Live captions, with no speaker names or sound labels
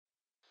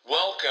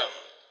Welcome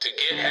to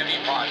Get Heavy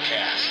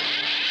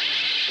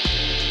Podcast.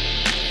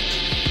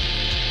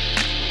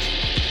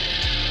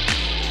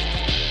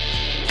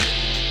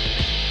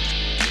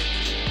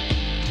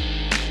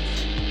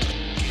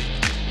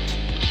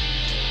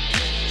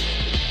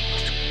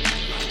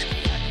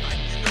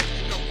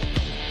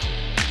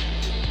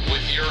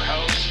 With your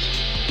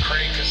host,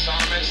 Craig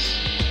Kasamis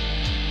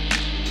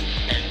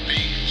and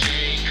Big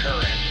J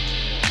Curran.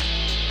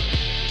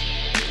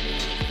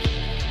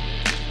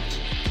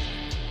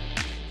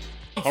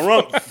 All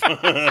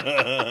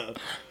right.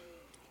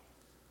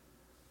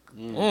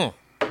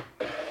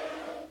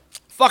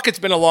 Fuck, it's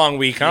been a long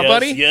week, huh,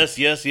 buddy? Yes.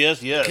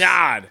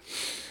 God.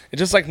 It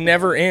just like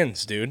never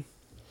ends, dude.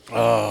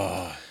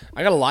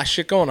 I got a lot of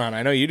shit going on.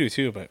 I know you do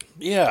too, but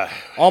Yeah.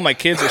 all my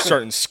kids are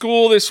starting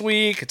school this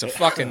week. It's a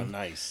fucking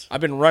Nice.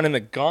 I've been running the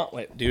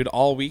gauntlet, dude,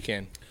 all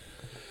weekend.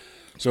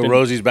 So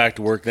Rosie's back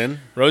to work then?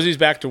 Rosie's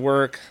back to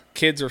work.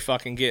 Kids are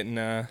fucking getting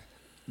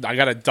I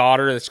got a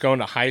daughter that's going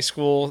to high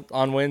school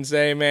on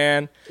Wednesday,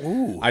 man.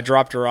 Ooh. I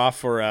dropped her off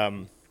for a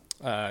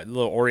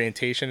little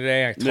orientation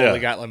today. I totally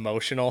got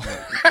emotional.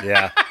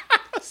 Yeah.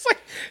 It's like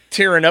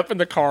tearing up in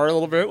the car a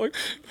little bit, like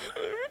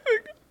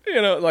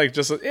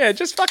it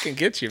just fucking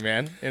gets you,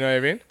 man. You know what I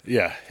mean?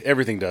 Yeah.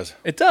 Everything does.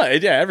 It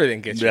does. Yeah,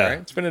 everything gets you, Yeah. right?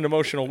 It's been an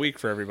emotional week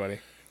for everybody.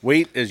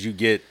 Wait as you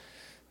get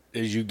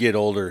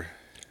older.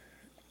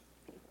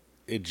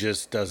 It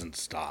just doesn't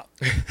stop.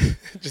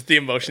 Just the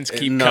emotions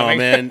keep no, coming.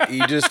 man.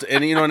 You just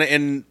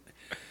and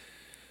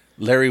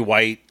Larry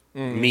White,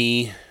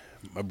 me,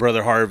 my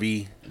brother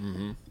Harvey,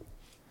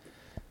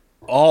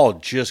 all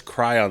just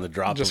cry on the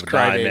drop Just of a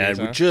cry dime, babies,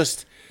 man. huh? We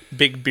just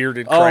Big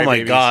bearded oh my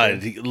crybabies.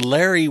 god,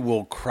 Larry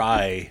will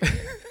cry.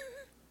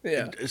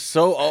 Yeah.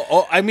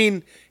 So I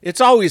mean, it's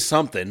always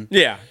something.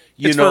 Yeah.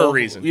 You It's know, for a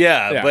reason.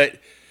 Yeah, but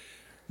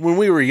when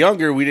we were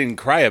younger, we didn't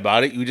cry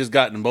about it. We just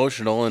got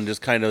emotional and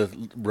just kind of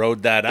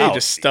rode that You out.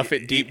 just stuff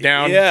it deep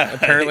down. Yeah.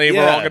 Apparently,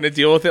 we're Yeah. all going to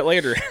deal with it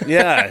later.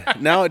 Yeah,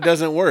 now it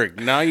doesn't work.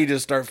 Now you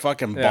just start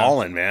fucking Yeah.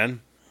 bawling, man.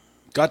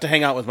 Got to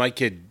hang out with my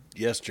kid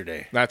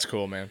yesterday. That's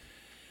cool, man.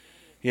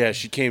 Yeah,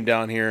 she came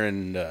down here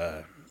and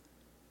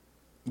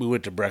we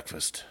went to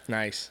breakfast.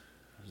 Nice.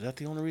 Is that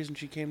the only reason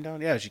she came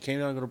down? Yeah, she came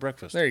down to go to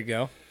breakfast. There you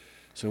go.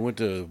 So we went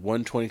to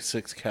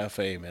 126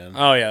 Cafe, man.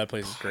 Oh, yeah, that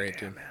place is great,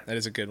 dude. That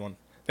is a good one.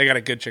 They got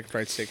a good chicken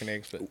fried steak and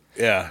eggs, but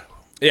Yeah.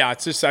 yeah,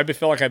 it's just I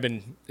feel like I've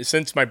been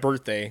since my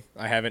birthday.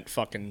 I haven't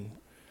fucking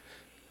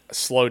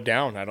slowed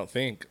down. I don't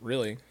think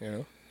really,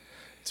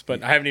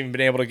 But I haven't even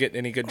been able to get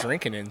any good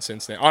drinking in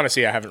since then.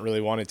 Honestly, I haven't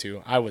really wanted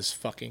to. I was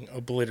fucking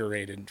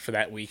obliterated for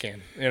that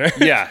weekend. Yeah.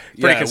 pretty yeah.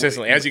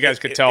 consistently, as you guys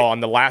could tell on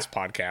the last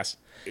podcast,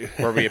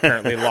 where we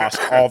apparently lost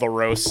all the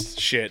roast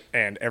shit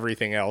and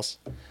everything else.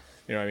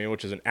 You know what I mean?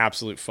 Which is an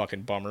absolute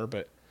fucking bummer,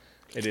 but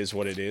it is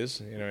what it is.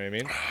 You know what I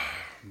mean?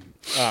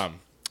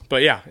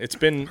 But yeah, it's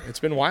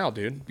been wild,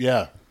 dude.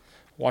 Yeah.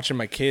 Watching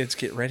my kids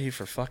get ready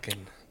for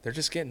fucking, they're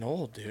just getting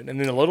old, dude. And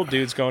then the little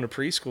dude's going to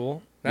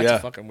preschool. That's Yeah. a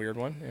fucking weird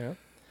one. Yeah.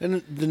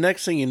 And the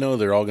next thing you know,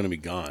 they're all going to be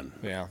gone,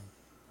 Yeah.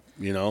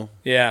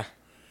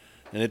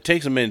 And it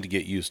takes a minute to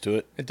get used to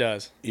it, It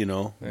does.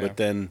 But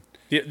then,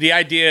 The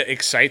idea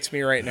excites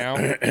me right now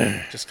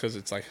just because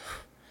it's like,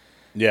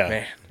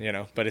 yeah.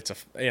 man, but it's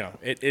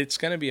it's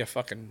going to be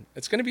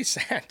it's going to be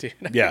sad, dude.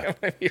 Yeah. I'm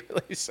going to be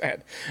really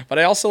sad. But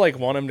I also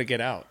want him to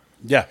get out.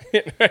 Yeah.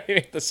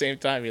 At the same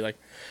time, you're like,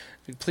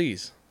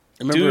 please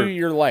Remember do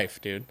your life,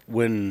 dude.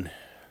 when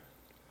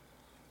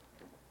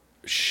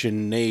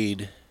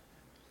Sinead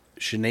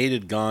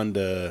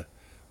had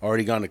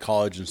already gone to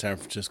college in San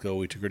Francisco.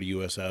 We took her to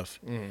USF.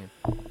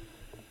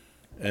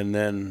 And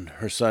then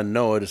her son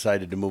Noah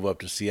decided to move up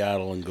to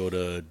Seattle and go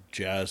to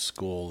jazz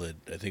school at,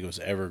 I think it was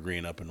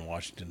Evergreen up in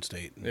Washington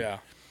State. Yeah.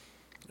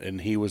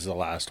 And he was the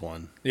last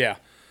one. Yeah.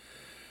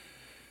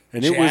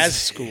 And Jazz it was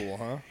school,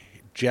 huh?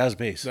 jazz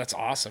bass. That's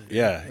awesome, dude.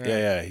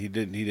 Yeah. He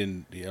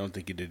didn't, I don't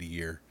think he did a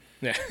year.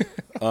 Yeah.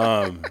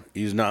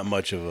 He's not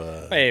much of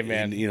a, Hey,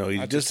 man,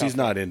 he's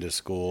not into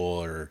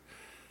school or,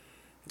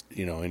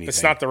 anything.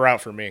 It's not the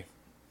route for me.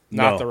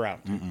 Not No. the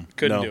route.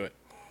 Couldn't No. do it.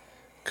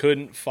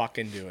 Couldn't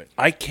fucking do it.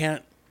 I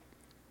can't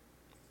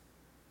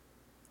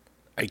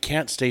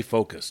stay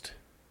focused.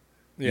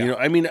 Yeah.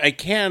 I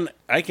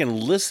can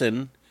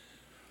listen,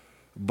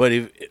 but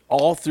if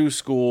all through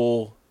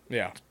school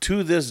Yeah.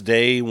 to this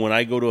day, when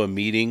I go to a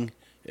meeting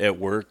at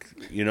work,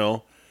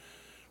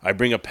 I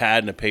bring a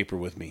pad and a paper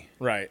with me,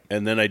 Right.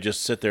 and then I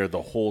just sit there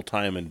the whole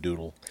time and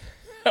doodle.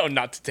 Oh,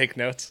 not to take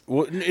notes.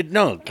 Well,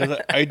 no, because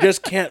I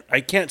just can't. I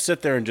can't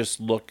sit there and just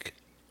look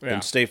Yeah.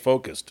 and stay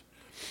focused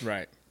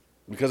Right.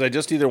 because I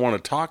just either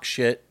want to talk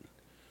shit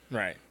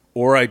Right.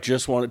 or I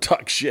just want to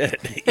talk shit.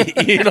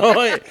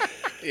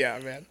 Yeah,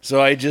 man.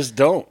 So I just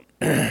don't.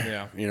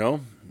 Yeah.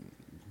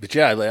 But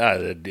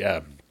yeah,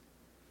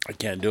 I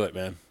can't do it,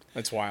 man.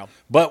 That's wild.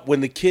 But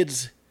when the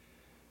kids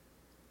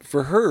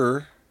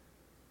were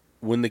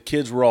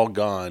all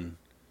gone,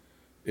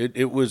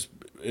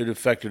 it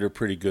affected her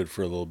pretty good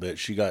for a little bit.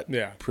 She got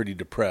pretty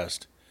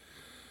depressed.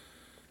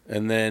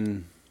 And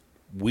then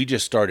we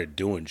just started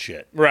doing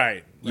shit.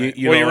 Right. You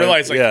You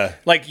realize yeah.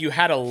 like you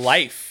had a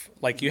life.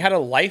 Like you had a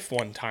life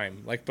one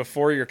time, like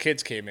before your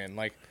kids came in.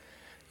 Like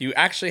you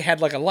actually had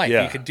like a life.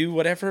 Yeah. You could do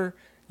whatever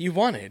you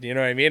wanted. You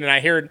know what I mean? And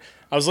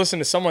I was listening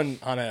to someone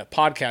on a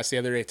podcast the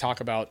other day talk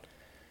about.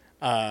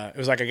 It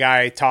was like a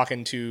guy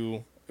talking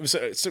to. It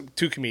was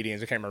two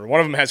comedians. I can't remember. One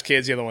of them has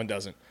kids. The other one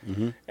doesn't.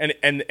 Mm-hmm.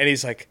 And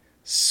he's like,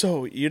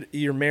 "So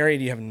you're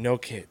married? You have no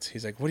kids?"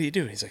 He's like, "What do you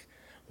do?" And he's like,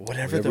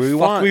 Whatever the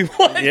fuck we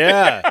want.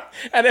 Yeah.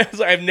 And it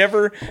was, I've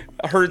never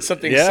heard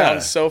something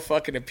sound so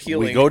fucking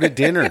appealing. We go to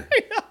dinner.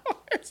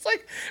 It's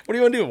like, what do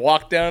you want to do?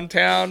 Walk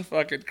downtown,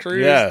 fucking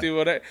cruise, do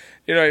whatever.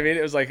 You know what I mean?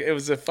 It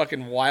was the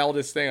fucking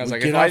wildest thing. I was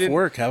like, get if off I didn't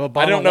work, have a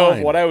bottle I don't of know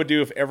wine. what I would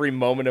do if every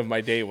moment of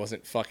my day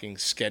wasn't fucking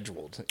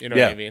scheduled. You know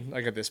what I mean?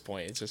 Like at this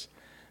point, it's just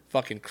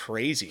fucking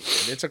crazy.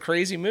 Dude. It's a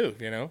crazy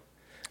move, you know?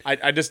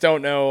 I just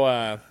don't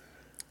know.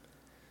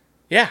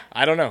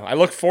 I don't know. I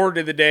look forward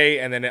to the day,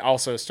 and then it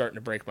also is starting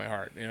to break my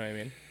heart. You know what I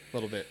mean? A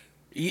little bit.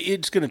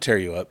 It's going to tear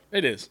you up.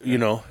 It is. You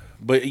know,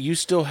 but you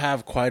still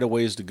have quite a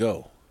ways to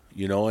go,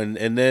 you know,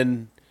 and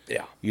then,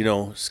 you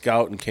know,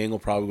 Scout and King will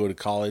probably go to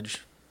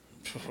college.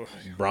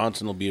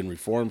 Bronson will be in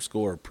reform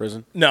school or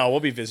prison. No, we'll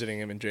be visiting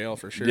him in jail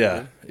for sure.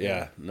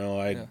 Yeah.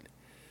 No,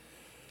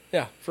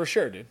 Yeah, for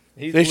sure, dude.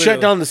 They shut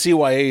down the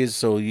CYAs,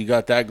 so you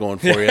got that going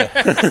for you.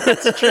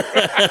 That's true.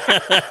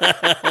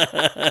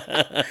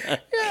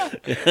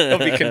 He'll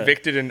be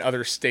convicted in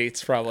other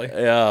states, probably.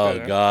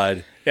 Oh,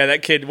 God. Yeah,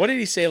 that kid. What did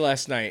he say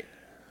last night?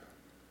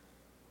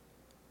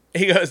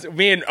 He goes,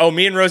 me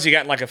and Rosie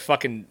got in like a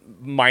fucking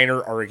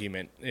minor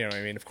argument. You know what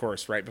I mean? Of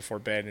course, right before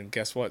bed. And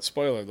guess what?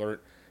 Spoiler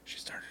alert. She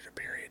started her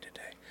period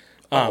today.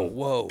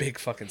 Whoa. Big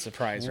fucking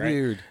surprise, right?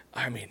 Weird.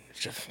 I mean,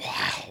 just,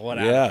 wow. What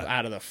Yeah.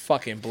 out of the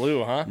fucking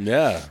blue, huh?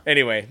 Yeah.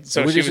 Anyway,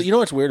 so Which is, you know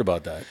what's weird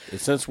about that?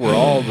 It's since we're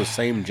all the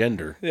same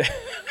gender.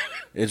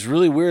 It's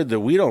really weird that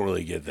we don't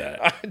really get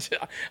that.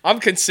 I'm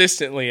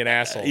consistently an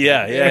asshole.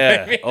 Yeah, You know what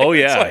I mean? Oh,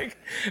 yeah. It's like,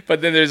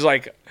 but then there's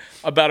like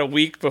about a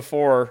week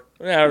before,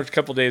 or a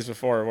couple days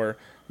before, where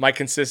my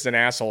consistent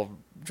asshole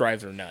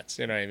drives her nuts.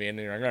 You know what I mean?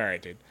 And you're like, all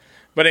right, dude.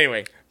 But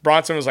anyway,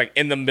 Bronson was like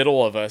in the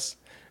middle of us,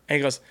 and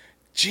he goes,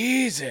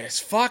 Jesus,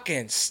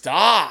 fucking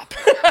stop.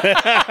 He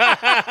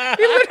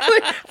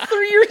literally,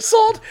 3 years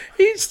old,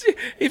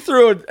 he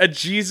threw a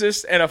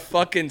Jesus and a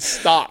fucking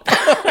stop.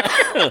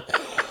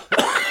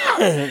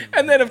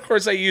 And then, of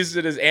course, I used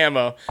it as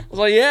ammo. I was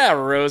like, yeah,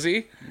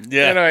 Rosie.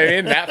 Yeah. You know what I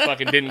mean? That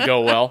fucking didn't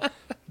go well.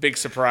 Big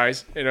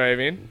surprise. You know what I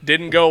mean?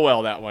 Didn't go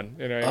well, that one.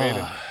 You know what I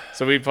mean?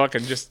 So we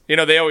fucking just, you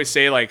know, they always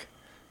say, like,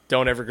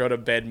 don't ever go to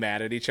bed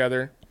mad at each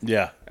other.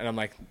 Yeah. And I'm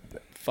like,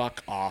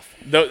 fuck off.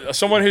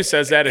 Someone who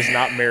says that is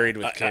not married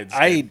with kids.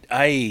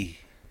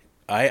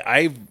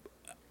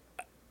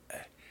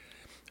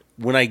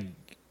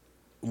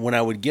 When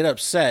I would get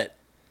upset,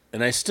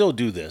 and I still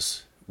do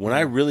this, when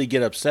I really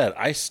get upset,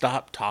 I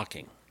stop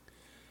talking.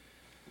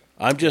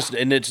 I'm just,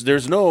 and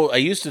I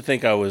used to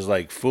think I was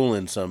like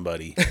fooling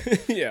somebody,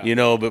 Yeah. you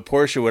know, but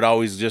Portia would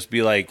always just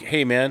be like,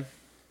 hey man,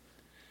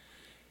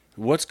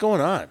 what's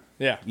going on?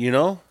 Yeah. You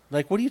know,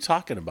 like, what are you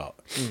talking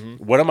about? Mm-hmm.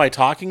 What am I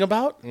talking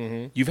about?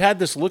 Mm-hmm. You've had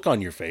this look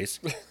on your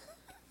face.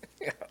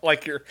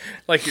 Like you're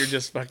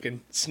just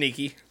fucking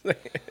sneaky.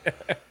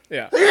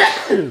 Yeah.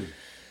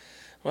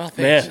 Well,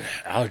 thanks. Man,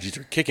 allergies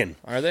are kicking.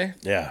 Are they?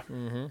 Yeah.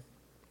 Mm-hmm.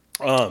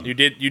 You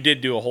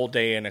did do a whole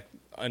day in an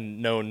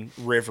unknown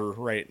river,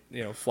 right?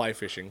 You know, fly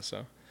fishing. So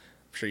I'm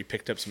sure you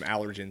picked up some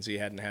allergens you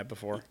hadn't had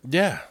before.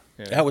 Yeah.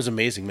 That was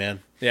amazing,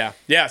 man. Yeah.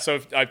 Yeah. So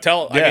I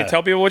can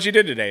tell people what you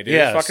did today, dude.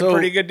 Yeah, It's fucking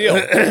pretty good deal.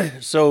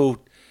 So,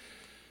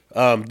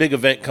 big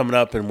event coming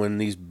up, and when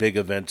these big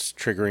events,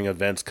 triggering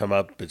events come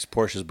up, it's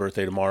Portia's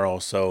birthday tomorrow.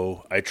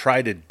 So I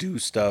try to do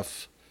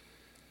stuff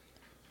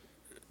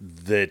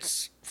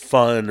that's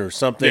fun or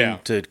something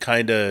to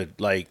kind of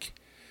like,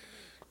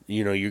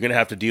 you know, you're going to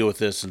have to deal with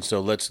this. And so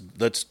let's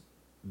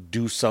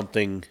do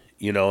something,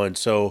 you know? And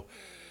so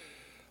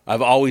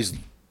I've always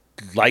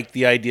liked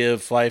the idea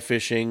of fly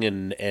fishing,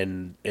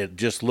 and it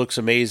just looks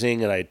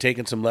amazing. And I'd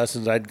taken some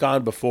lessons. I'd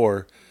gone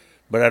before,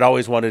 but I'd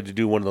always wanted to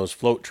do one of those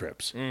float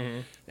trips.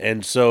 Mm-hmm.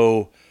 And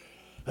so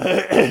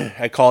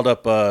I called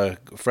up a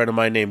friend of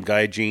mine named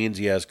Guy Jeans.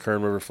 He has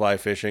Kern River Fly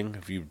Fishing.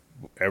 If you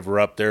ever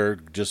up there,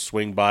 just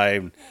swing by.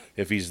 And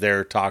if he's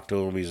there, talk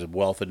to him. He's a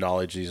wealth of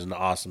knowledge. He's an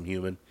awesome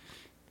human.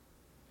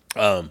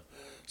 So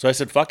I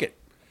said, fuck it.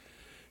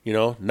 You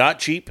know, not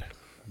cheap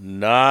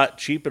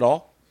at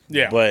all.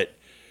 Yeah. But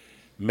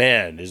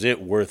man, is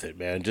it worth it,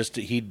 man? Just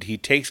he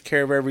takes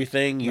care of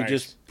everything. You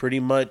just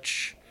pretty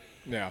much.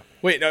 Yeah.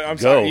 Wait, no, I'm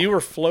sorry. You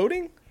were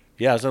floating?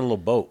 Yeah, I was on a little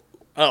boat.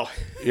 Oh.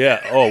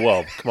 Yeah. Oh,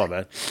 well, come on,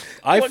 man.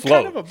 What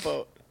float. kind of a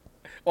boat?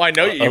 Well, I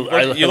know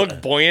you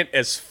look buoyant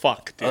as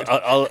fuck, dude.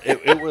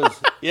 It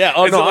was. Yeah.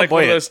 Oh, Is no, it like I'm buoyant.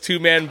 one of those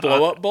two-man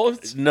blow-up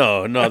boats?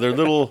 No, they're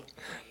little.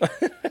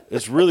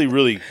 It's really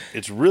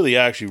actually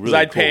really.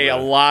 I'd cool, pay man.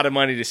 a lot of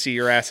money to see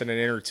your ass in an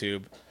inner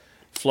tube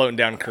floating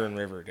down Kern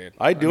River, dude.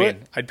 I'd do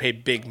it. I'd pay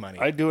big money.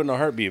 I'd do it in a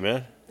heartbeat,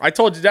 man.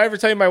 Did I ever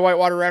tell you my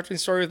whitewater rafting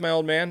story with my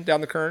old man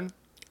down the Kern?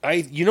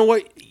 You know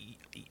what?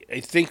 I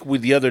think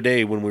with the other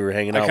day when we were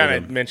hanging out I with kind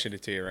him. of mentioned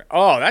it to you, right?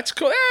 Oh, that's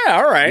cool. Yeah,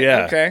 all right.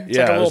 Yeah. Okay. It's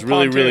yeah, like a it was little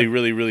really, pontoon. really,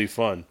 really, really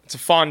fun. It's a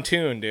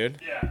pontoon, dude.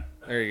 Yeah.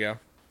 There you go.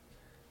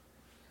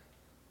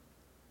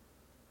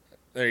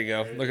 There you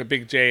go. Look at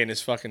Big J and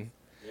his fucking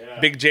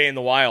Big J in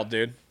the wild,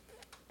 dude.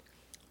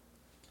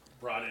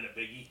 Brought in a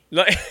biggie.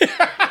 Like-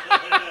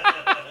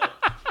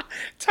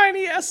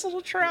 Tiny ass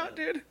little trout,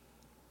 dude.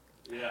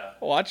 Yeah.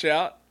 Watch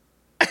out.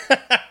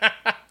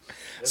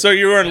 So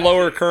you were in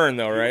Lower Kern,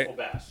 though, right?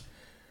 Beautiful bass.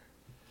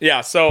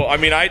 Yeah. So I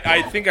mean,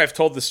 I think I've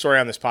told this story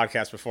on this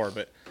podcast before,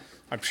 but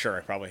I'm sure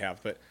I probably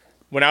have. But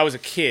when I was a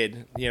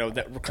kid, you know,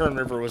 that Kern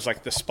River was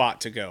like the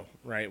spot to go,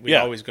 right? We'd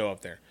Yeah. always go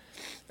up there,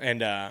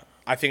 and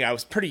I think I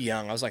was pretty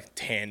young. I was like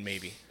 10,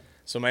 maybe.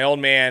 So my old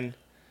man,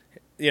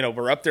 you know,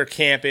 we're up there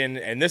camping,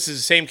 and this is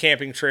the same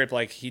camping trip.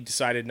 Like, he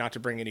decided not to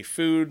bring any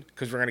food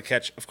because we're going to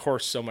catch, of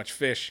course, so much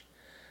fish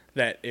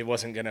that it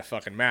wasn't going to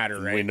fucking matter,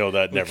 right? We know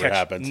that never catch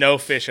happens. No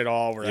fish at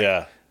all. We're like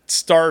Yeah.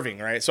 starving,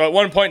 right? So at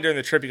one point during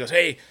the trip, he goes,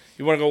 "Hey,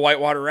 you want to go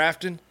whitewater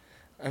rafting?"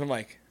 And I'm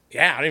like,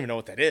 "Yeah, I don't even know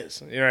what that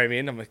is." You know what I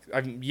mean? I'm like,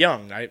 I'm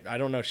young. I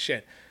don't know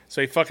shit.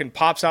 So he fucking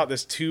pops out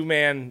this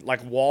 2-man,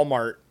 like,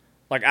 Walmart,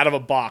 like, out of a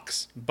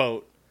box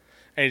boat,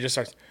 and he just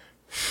starts...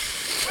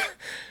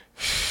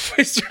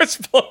 he starts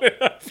blowing it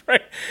up,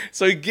 right?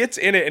 So he gets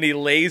in it and he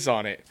lays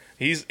on it.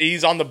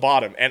 He's on the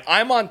bottom, and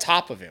I'm on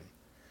top of him,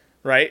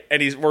 right?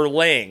 And we're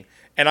laying,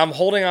 and I'm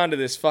holding on to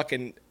this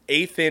fucking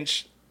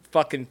 1/8-inch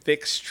fucking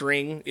thick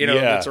string, you know,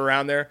 Yeah. that's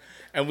around there,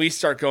 and we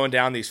start going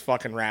down these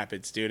fucking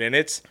rapids, dude. And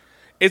it's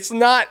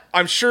not.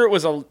 I'm sure it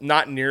was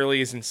not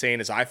nearly as insane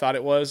as I thought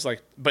it was,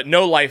 like, but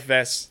no life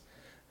vests,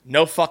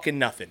 no fucking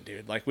nothing,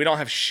 dude. Like, we don't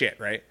have shit,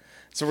 right?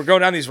 So we're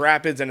going down these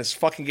rapids, and it's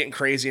fucking getting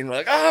crazy, and we're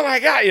like, "Oh my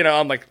god," you know.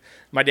 I'm like,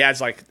 my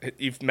dad's like,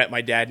 you've met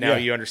my dad now, Yeah.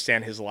 you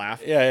understand his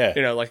laugh, Yeah.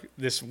 you know, like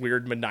this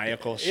weird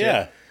maniacal shit.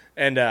 Yeah.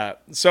 And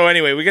so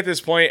anyway, we get to this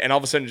point, and all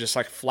of a sudden it just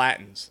like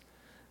flattens.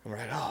 And we're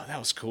like, "Oh, that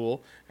was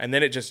cool." And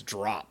then it just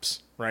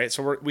drops, right?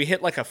 So we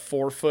hit like a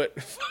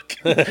 4-foot fucking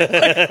like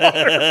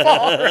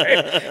waterfall,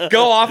 right?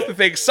 Go off the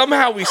thing.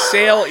 Somehow we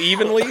sail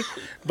evenly,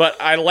 but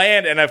I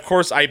land, and of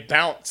course I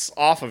bounce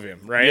off of him,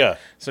 right? Yeah.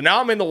 So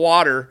now I'm in the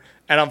water,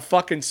 and I'm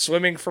fucking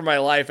swimming for my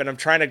life, and I'm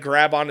trying to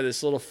grab onto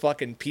this little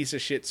fucking piece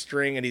of shit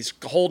string, and he's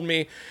holding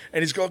me,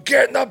 and he's going,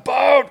 "Get in the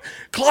boat!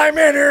 Climb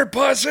in here,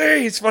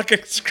 pussy!" He's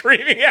fucking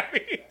screaming at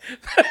me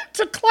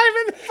to climb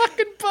in the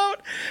fucking boat,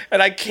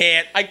 and I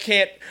can't.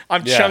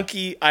 I'm Yeah.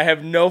 chunky. I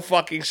have no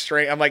fucking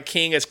strength. I'm like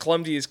King, as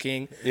clumsy as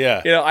King.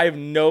 Yeah. You know, I have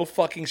no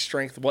fucking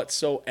strength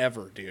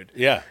whatsoever, dude.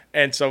 Yeah.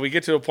 And so we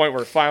get to a point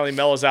where it finally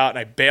mellows out, and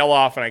I bail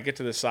off, and I get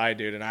to the side,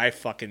 dude, and I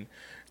fucking...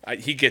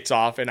 he gets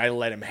off, and I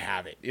let him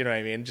have it. You know what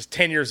I mean? Just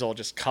 10 years old,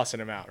 just cussing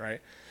him out, right?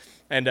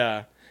 And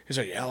he's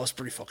like, "Yeah, it was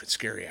pretty fucking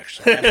scary,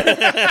 actually." But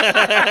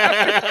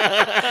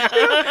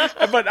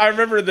I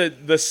remember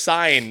the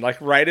sign, like,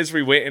 right as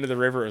we went into the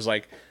river, it was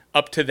like,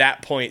 up to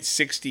that point,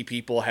 60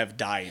 people have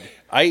died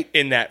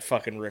in that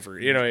fucking river.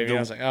 You know what I mean? I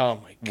was like,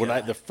 oh, my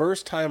God. The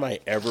first time I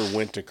ever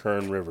went to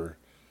Kern River,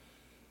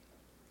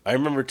 I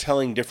remember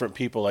telling different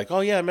people, like, "Oh,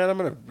 yeah, man, I'm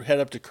going to head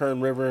up to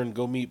Kern River and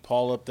go meet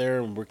Paul up there,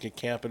 and we're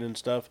camping and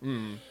stuff."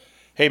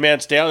 Hey, man,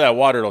 stay out of that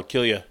water. It'll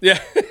kill you. Yeah.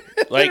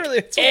 Like, Literally,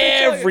 it's what they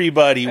tell you.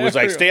 everybody was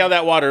like, Everyone. "Stay out of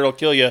that water. It'll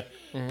kill you."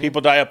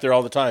 People die up there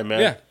all the time, man.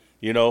 Yeah.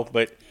 You know,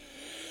 but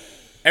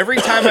Every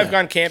time I've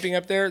gone camping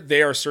up there,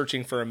 they are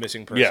searching for a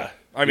missing person. Yeah.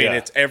 I mean, Yeah.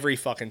 it's every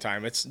fucking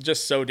time. It's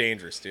just so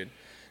dangerous, dude.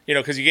 You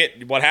know, because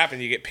what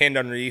happens, you get pinned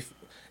underneath,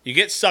 you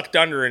get sucked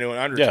under into an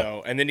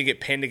undertow, and then you get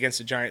pinned against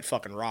a giant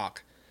fucking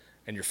rock,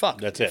 and you're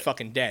fucked. That's You're it.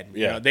 fucking dead.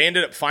 You Yeah. know, they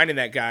ended up finding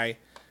that guy,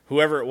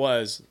 whoever it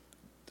was,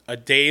 a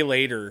day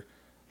later,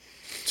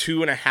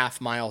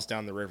 2.5 miles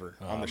down the river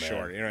on the man.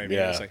 shore. You know what I mean?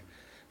 Yeah. It's like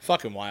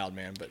fucking wild,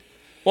 man. But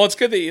well, it's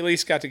good that you at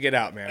least got to get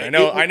out, man.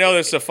 I know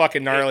this is a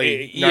fucking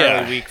gnarly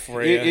week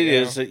for you. It you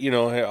is. know? You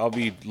know, I'll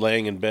be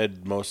laying in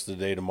bed most of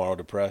the day tomorrow,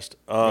 depressed.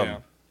 Yeah.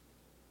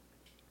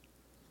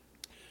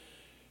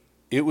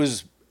 It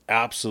was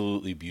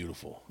absolutely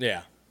beautiful.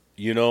 Yeah.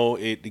 You know,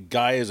 the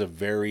guy is a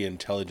very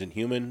intelligent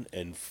human,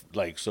 and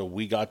so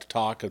we got to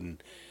talk,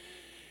 and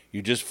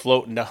you're just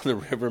floating down the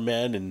river,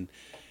 man, and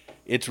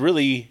it's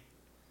really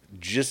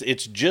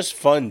just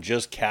fun,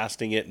 just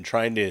casting it and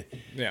trying to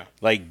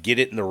like get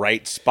it in the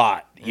right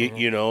spot,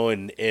 you know,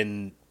 and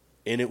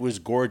it was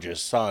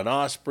gorgeous. Saw an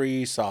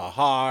osprey, saw a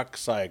hawk,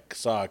 saw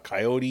a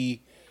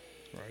coyote.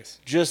 Nice.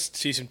 Just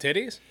See some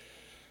titties?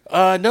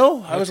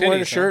 no, I was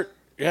wearing a titties, huh? shirt.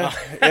 Yeah,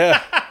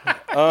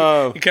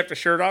 yeah. You kept the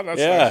shirt on? That's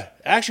Yeah, nice.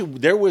 actually,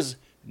 there was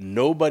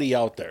nobody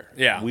out there.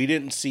 Yeah. We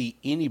didn't see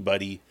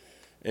anybody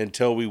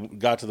until we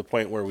got to the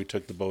point where we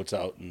took the boats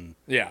out and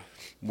Yeah.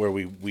 where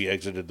we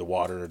exited the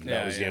water, and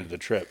that was the end of the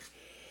trip.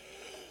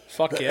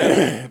 Fuck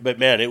yeah. But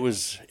man, it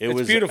was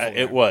beautiful, man.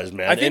 It was,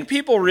 man. I think And-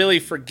 people really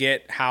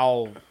forget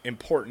how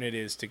important it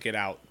is to get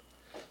out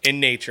in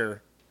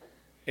nature.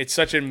 It's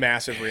such a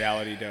massive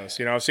reality dose.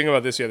 You know, I was thinking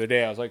about this the other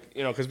day. I was like,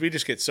 you know, because we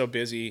just get so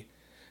busy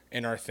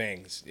in our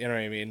things. You know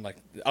what I mean? Like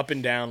up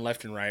and down,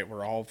 left and right,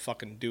 we're all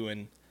fucking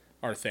doing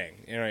our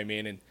thing. You know what I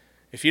mean? And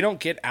if you don't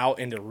get out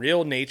into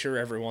real nature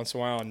every once in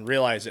a while and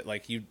realize that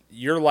like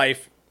your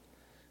life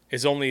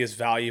is only as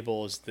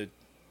valuable as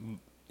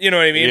you know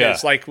what I mean? Yeah.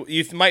 It's like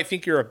you might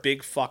think you're a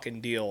big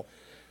fucking deal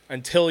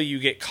until you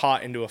get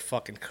caught into a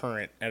fucking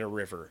current at a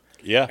river.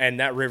 Yeah. And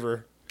that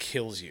river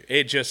kills you.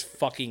 It just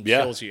fucking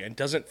kills you and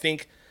doesn't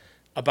think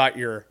about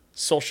your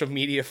social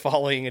media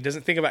following. It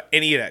doesn't think about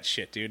any of that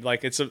shit, dude.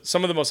 Like it's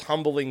some of the most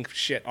humbling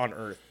shit on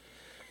earth.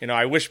 You know,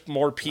 I wish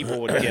more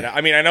people would get out. I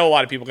mean, I know a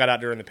lot of people got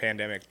out during the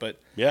pandemic, but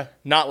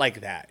not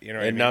like that. You know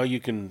what I mean? Now you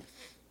can,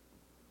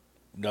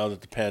 now that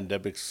the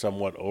pandemic's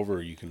somewhat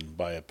over, you can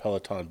buy a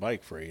Peloton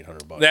bike for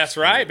 $800. That's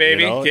right,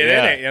 baby. You know? Get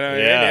in it. You know what I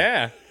mean?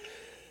 Yeah.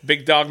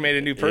 Big Dog made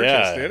a new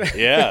purchase, dude.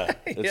 Yeah.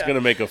 It's going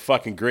to make a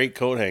fucking great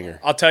coat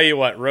hanger. I'll tell you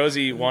what,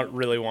 Rosie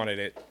really wanted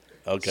it.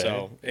 Okay.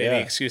 So any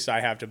excuse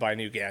I have to buy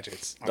new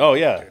gadgets. I'm Oh,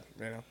 going yeah. to,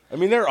 you know? I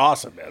mean, they're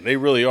awesome, man. They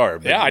really are.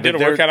 But, Yeah, I did a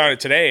they're- workout on it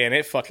today, and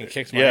it fucking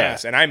kicked my Yeah.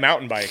 ass. And I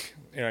mountain bike.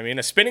 You know what I mean?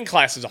 A spinning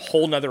class is a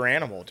whole nother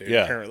animal, dude,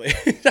 Yeah. apparently.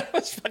 I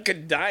was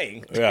fucking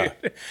dying, dude. Yeah.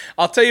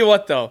 I'll tell you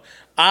what, though.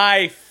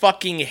 I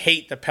fucking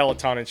hate the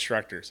Peloton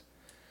instructors.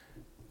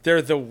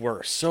 They're the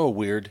worst. So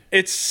weird.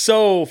 It's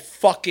so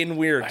fucking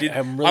weird, dude.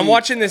 I'm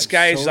watching this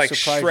guy who's like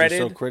surprised shredded.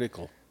 you're so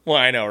critical. Well,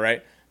 I know,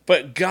 right?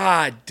 But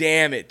god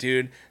damn it,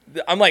 dude.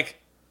 I'm like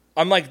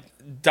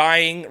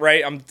dying,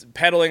 right? I'm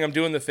pedaling, I'm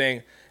doing the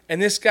thing.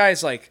 And this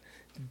guy's like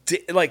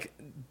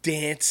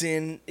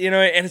dancing, you know,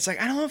 and it's like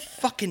I don't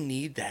fucking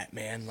need that,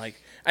 man. Like,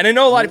 and I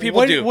know a lot of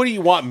people do. What do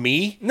you want,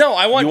 me? No,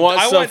 I want. You want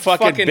I some want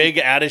fucking big,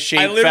 out of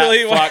shape, I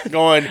literally fat fuck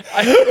going,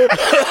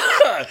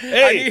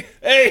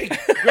 hey,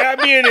 grab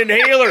me an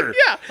inhaler.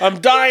 Yeah. I'm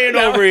dying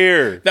over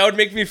here. That would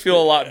make me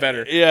feel a lot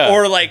better. Yeah.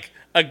 Or like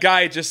a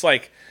guy just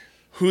like,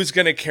 who's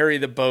gonna carry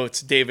the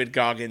boats? David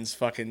Goggins,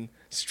 fucking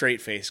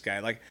straight face guy.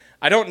 Like,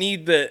 I don't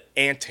need the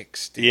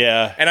antics, dude.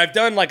 Yeah. And I've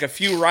done like a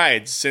few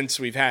rides since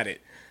we've had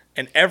it,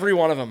 and every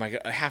one of them, I go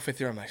halfway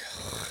through, I'm like,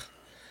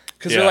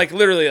 because they're like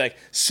literally like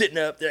sitting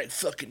up, they're like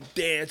fucking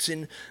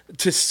dancing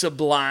to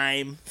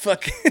Sublime,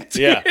 fucking.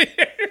 Yeah.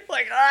 You're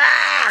like,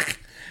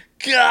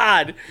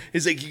 God.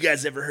 He's like, you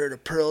guys ever heard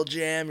of Pearl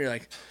Jam? You're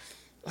like,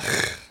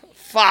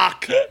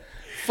 fuck.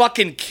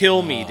 Fucking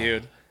kill me,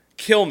 dude.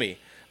 Kill me.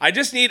 I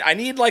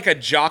need like a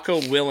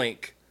Jocko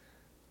Willink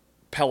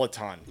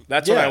Peloton.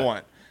 That's what I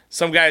want.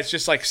 Some guy's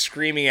just like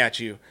screaming at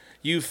you,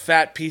 you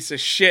fat piece of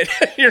shit.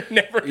 You're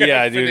never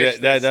gonna finish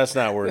this. That's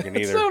not working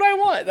either. That's what I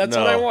want. That's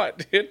what I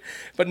want, dude.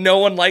 But no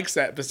one likes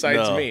that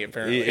besides me,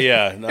 apparently.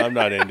 Yeah, no, I'm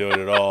not into it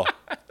at all.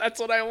 That's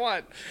what I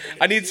want.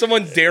 I need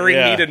someone daring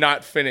me to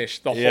not finish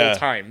the whole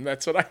time.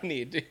 That's what I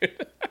need,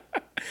 dude.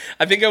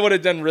 I think I would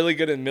have done really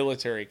good in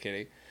military,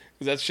 Kitty.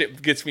 Because that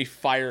shit gets me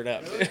fired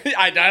up.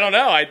 I don't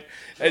know.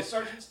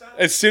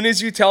 As soon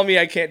as you tell me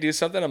I can't do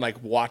something, I'm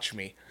like, watch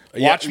me.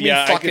 Watch me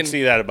I fucking can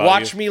see that about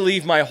watch you. me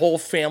leave my whole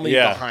family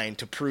behind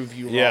to prove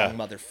you wrong,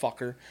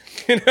 motherfucker.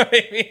 You know what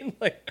I mean?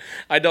 Like,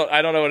 I don't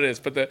know what it is,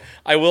 but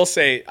I will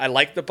say I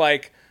like the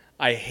bike.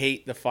 I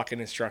hate the fucking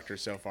instructor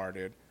so far,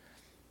 dude.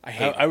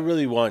 I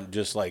really want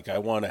I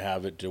want to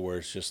have it to where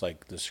it's just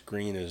like the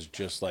screen is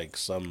just like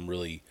some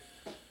really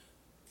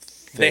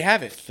they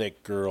have it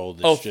thick girl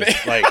that's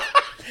just like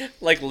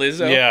like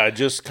Lizzo. Yeah,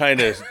 just kind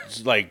of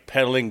like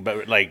pedaling,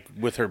 but like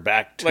with her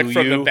back to like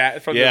from you,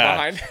 from the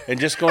behind, and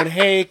just going,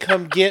 "Hey,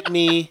 come get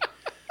me!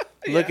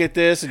 Look at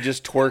this!" and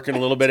just twerking a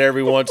little bit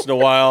every once in a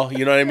while.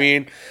 You know what I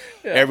mean?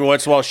 Yeah. Every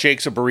once in a while,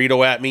 shakes a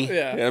burrito at me,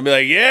 and I'll be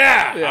like,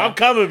 "Yeah, I'm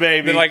coming, baby."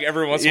 And then, like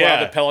every once in a while,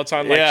 the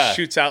Peloton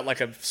shoots out like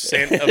a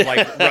scent of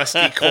like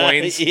rusty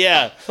coins,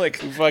 like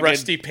fucking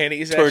rusty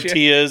pennies,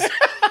 tortillas.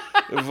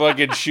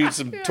 Fucking shoot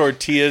some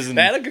tortillas and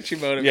that'll get you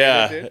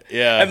motivated. Dude.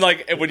 And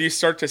like when you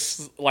start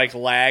to like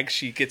lag,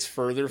 she gets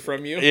further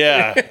from you.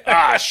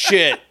 Yeah.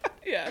 Shit.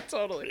 Yeah,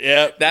 totally.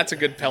 Yeah, that's a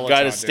good Peloton.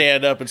 Got to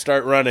stand up and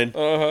start running.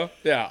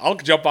 Yeah, I'll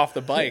jump off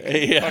the bike.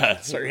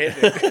 And start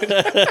hitting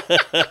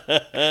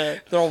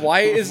it. So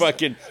why is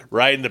fucking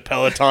riding the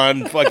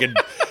Peloton, fucking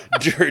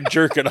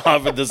jerking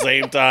off at the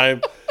same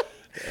time?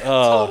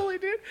 Totally,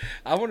 dude.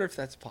 I wonder if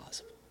that's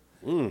possible.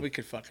 We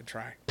could fucking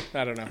try.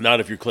 I don't know. Not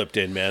if you're clipped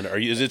in, man.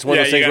 Is it one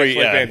of those things where you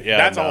clip in?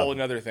 That's a whole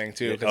another thing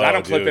too. Because I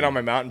don't clip in on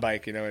my mountain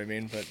bike. You know what I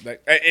mean? But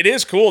like, it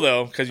is cool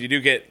though because you do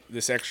get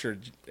this extra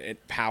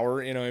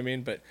power. You know what I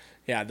mean? But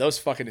yeah, those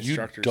fucking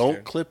instructors. You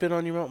don't clip in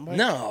on your mountain bike?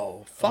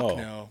 No, fuck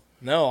no.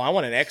 No, I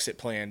want an exit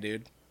plan,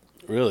 dude.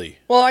 Really?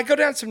 Well, I go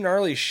down some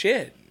gnarly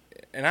shit,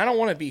 and I don't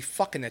want to be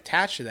fucking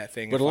attached to that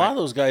thing. But a lot of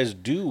those guys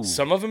do.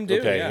 Some of them do.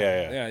 Okay,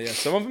 yeah.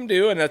 Some of them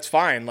do, and that's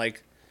fine.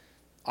 Like,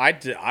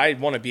 I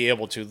want to be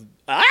able to.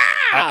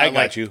 I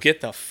got you.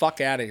 Get the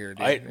fuck out of here,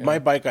 dude. My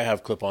bike, I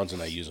have clip-ons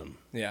and I use them.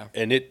 Yeah,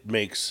 and it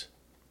makes.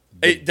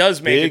 It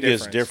does make a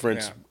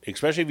difference,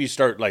 especially if you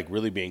start like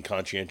really being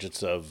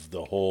conscientious of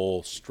the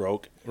whole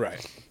stroke.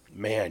 Right,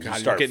 man. God, you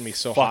start you're getting me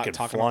so fucking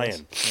hot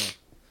flying.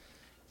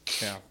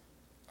 Yeah.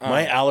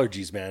 My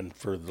allergies, man,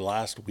 for the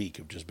last week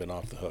have just been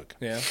off the hook.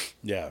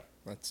 Yeah.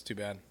 That's too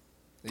bad.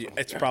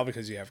 It's probably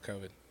because you have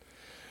COVID.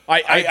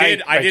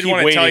 I did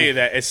want to tell you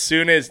that as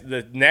soon as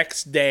the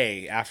next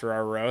day after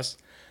our roast,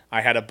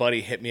 I had a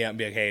buddy hit me up and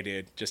be like, "Hey,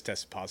 dude, just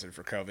tested positive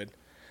for COVID."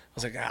 I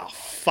was like, "Oh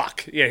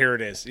fuck, yeah, here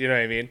it is." You know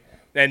what I mean?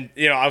 And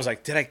I was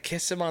like, "Did I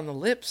kiss him on the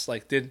lips?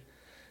 Like,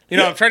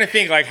 I'm trying to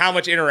think like how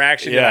much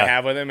interaction did I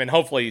have with him, and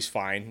hopefully he's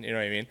fine. You know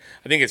what I mean?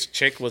 I think his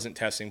chick wasn't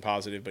testing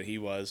positive, but he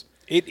was.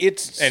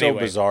 It's so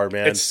bizarre,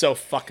 man. It's so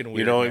fucking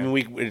weird. I mean,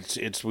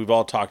 we've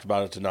all talked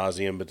about it to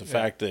nauseam, but the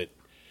fact that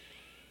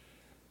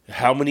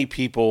how many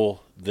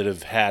people that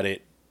have had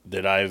it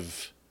that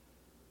I've,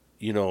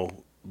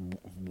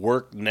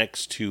 worked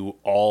next to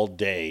all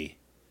day,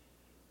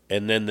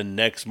 and then the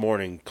next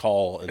morning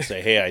call and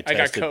say, "Hey, I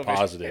tested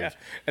positive," yeah.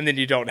 And then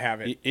you don't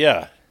have it.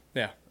 Yeah.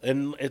 Yeah.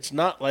 And it's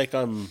not like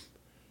I'm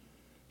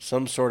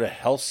some sort of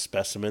health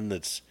specimen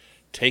that's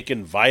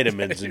taking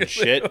vitamins and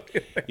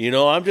shit.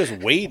 I'm just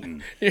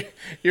waiting.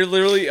 You're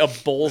literally a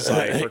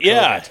bullseye for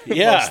COVID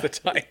most of the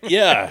time.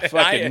 Yeah.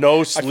 Fucking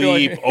no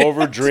sleep,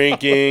 over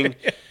drinking,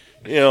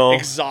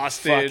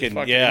 exhausted,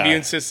 fucking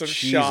immune system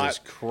shot.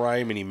 Jesus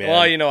criminy, man.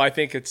 Well, I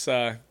think it's,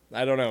 I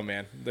don't know,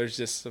 man. There's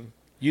just some.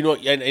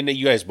 And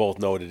you guys both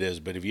know what it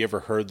is, but have you ever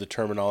heard the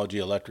terminology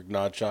electric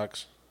nod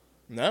shocks?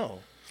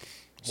 No.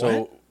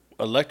 So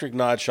electric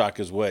nod shock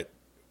is what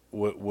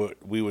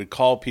we would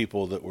call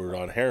people that were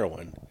on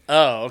heroin.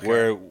 Oh,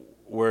 okay.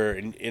 Where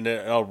and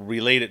I'll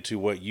relate it to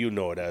what you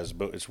know it as,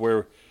 but it's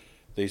where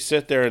they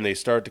sit there and they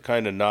start to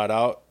kind of nod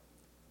out,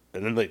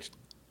 and then it's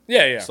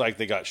like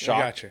they got shocked.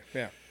 I gotcha.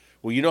 Yeah.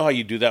 Well, you know how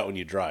you do that when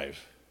you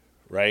drive,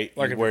 right?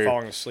 Like if you're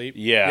falling asleep.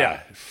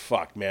 Yeah.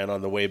 Fuck, man.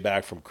 On the way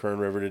back from Kern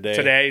River today.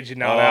 Did you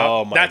nod out?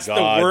 Oh my That's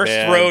God, the worst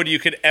man. road you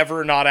could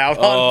ever nod out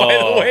on. By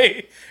the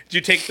way, did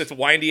you take this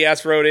windy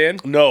ass road in?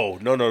 No.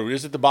 It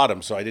was at the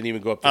bottom, so I didn't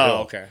even go up the hill.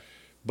 Oh, okay.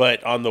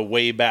 But on the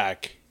way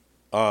back,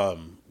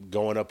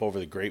 going up over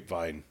the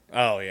Grapevine.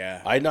 Oh,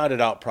 yeah. I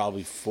nodded out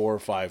probably 4 or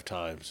 5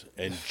 times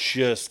and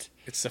just...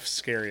 It's the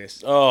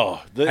scariest.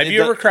 Oh. Have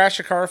you ever crashed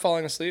a car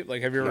falling asleep?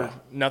 Like, have you ever...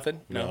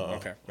 Nothing? No?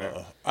 Okay.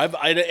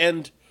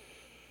 And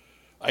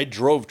I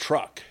drove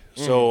truck.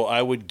 So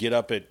I would get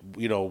up at,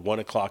 1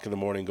 o'clock in the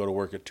morning, go to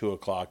work at 2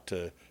 o'clock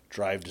to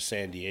drive to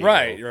San Diego.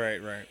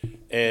 Right.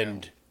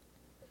 And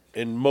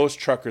most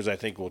truckers, I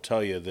think, will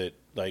tell you that,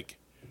 like...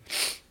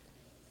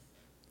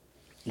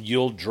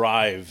 You'll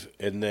drive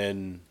and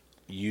then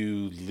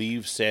you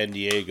leave San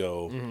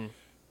Diego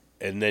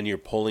and then you're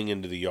pulling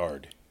into the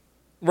yard.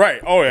 Right.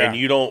 Oh, yeah. And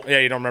you don't... Yeah,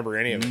 you don't remember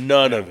any of it.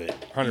 None of it.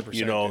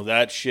 100%.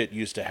 That shit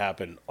used to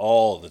happen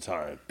all the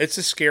time. It's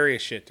the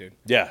scariest shit, dude.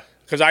 Yeah.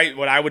 Because I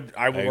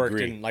worked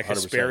agree, in like 100%.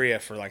 Hesperia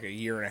for like a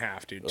year and a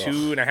half, dude.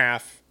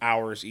 2.5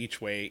 hours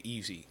each way,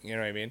 easy. You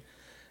know what I mean?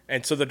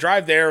 And so the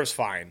drive there was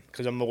fine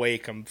because I'm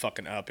awake, I'm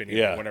fucking up and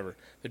whatever.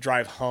 The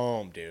drive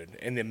home, dude,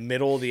 in the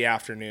middle of the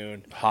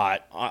afternoon,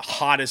 hot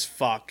as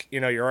fuck.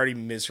 You're already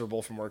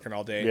miserable from working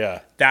all day.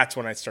 Yeah, that's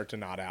when I start to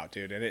nod out,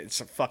 dude, and it's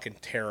fucking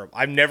terrible.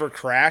 I've never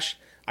crashed.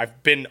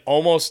 I've been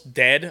almost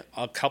dead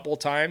a couple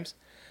times,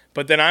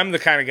 but then I'm the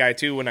kind of guy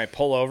too. When I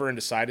pull over and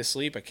decide to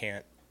sleep, I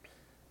can't.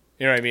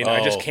 You know what I mean?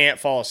 I just can't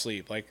fall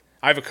asleep. Like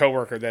I have a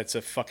coworker that's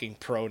a fucking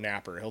pro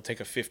napper. He'll take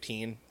a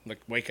 15, like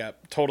wake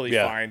up totally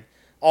fine.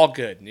 All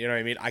good. You know what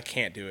I mean? I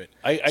can't do it.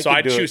 So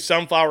I'd chew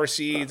sunflower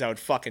seeds. I would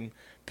fucking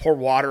pour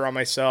water on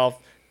myself.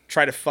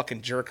 Try to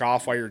fucking jerk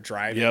off while you're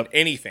driving. Yep.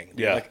 Anything. Dude.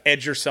 Yeah. Like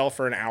edge yourself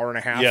for an hour and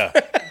a half. Yeah.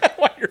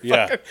 While you're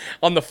fucking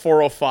on the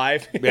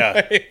 405.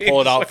 Yeah. Pull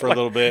it out for a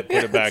little bit,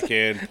 put it back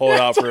in. Pull it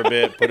out for a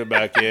bit, put it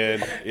back in.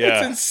 Yeah.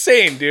 It's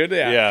insane, dude.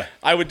 Yeah.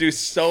 I would do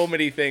so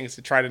many things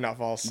to try to not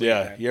fall asleep.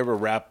 Yeah. Man. You ever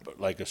wrap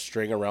like a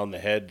string around the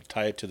head,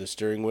 tie it to the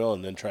steering wheel,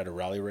 and then try to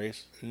rally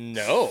race?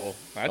 No.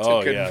 That's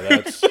a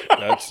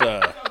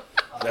good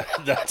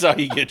that's how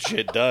you get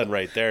shit done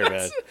right there,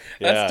 man.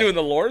 That's doing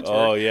the Lord's work.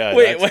 Oh yeah.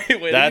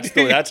 Wait.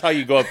 That's how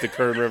you go up the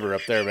Kern River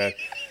up there, man.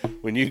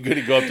 When you're going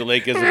to go up to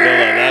Lake Isabella,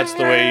 that's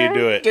the way you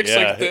do it. Dick's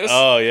like this.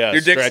 Oh yeah.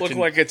 Your dicks look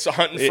like it's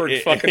hunting for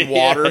fucking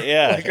water.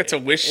 Yeah. Like it's a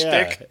wish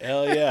stick.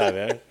 Hell yeah,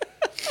 man.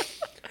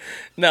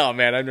 No,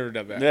 man, I've never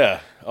done that. Yeah.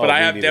 But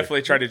I have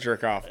definitely tried to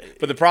jerk off.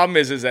 But the problem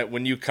is that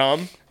when you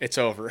come, it's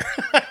over.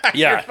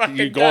 Yeah,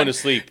 you're going to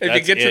sleep. If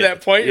you get to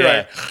that point, you're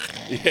like,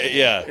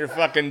 yeah, you're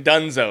fucking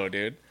donezo,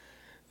 dude.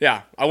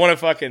 Yeah, I want to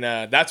fucking.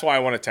 That's why I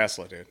want a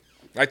Tesla, dude.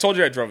 I told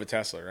you I drove a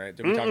Tesla, right?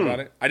 Did we talk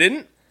about it? I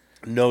didn't.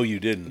 No, you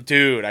didn't.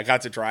 Dude, I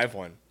got to drive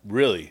one.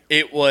 Really?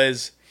 It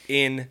was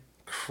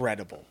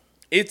incredible.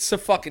 It's the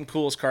fucking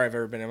coolest car I've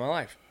ever been in my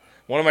life.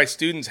 One of my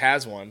students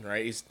has one,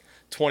 right? He's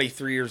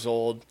 23 years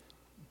old,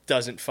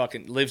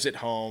 lives at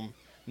home,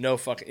 no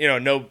fucking,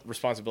 no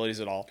responsibilities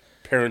at all.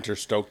 Parents are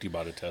stoked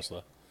about a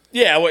Tesla.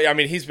 Yeah, well, I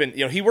mean, he's been,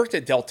 he worked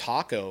at Del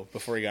Taco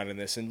before he got in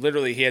this, and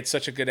literally he had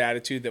such a good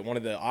attitude that one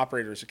of the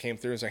operators that came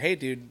through was like, "Hey,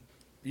 dude,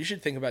 you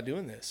should think about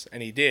doing this,"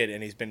 and he did,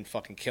 and he's been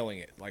fucking killing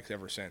it like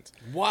ever since.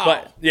 Wow.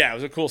 But yeah, it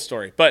was a cool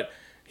story. But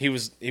he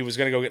was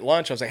gonna go get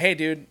lunch. I was like, "Hey,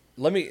 dude,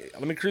 let me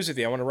cruise with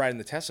you. I want to ride in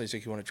the Tesla." He's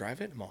like, "You want to drive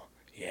it?" I'm all,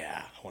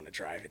 "Yeah, I want to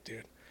drive it,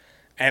 dude."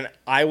 And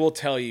I will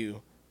tell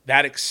you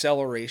that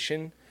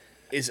acceleration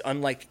is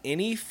unlike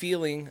any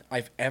feeling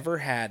I've ever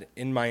had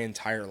in my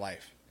entire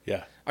life.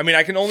 Yeah. I mean,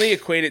 I can only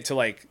equate it to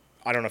like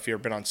I don't know if you've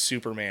ever been on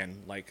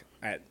Superman, like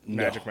at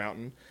Magic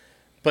Mountain,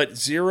 but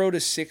 0 to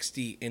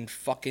 60 in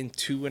fucking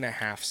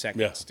 2.5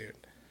 seconds, dude.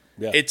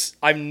 Yeah.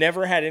 I've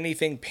never had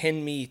anything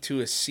pin me to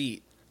a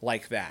seat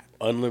like that.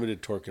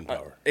 Unlimited torque and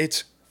power.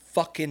 It's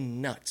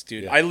fucking nuts,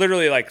 dude. Yeah. I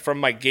literally, like, from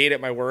my gate at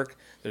my work,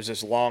 there's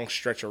this long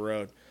stretch of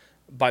road.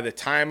 By the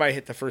time I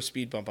hit the first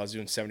speed bump, I was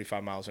doing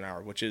 75 miles an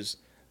hour, which is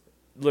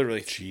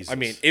literally, Jesus. I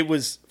mean, it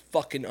was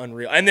fucking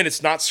unreal. And then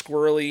it's not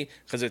squirrely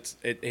because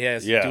it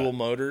has dual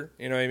motor,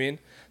 you know what I mean?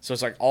 So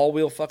it's like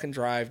all-wheel fucking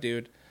drive,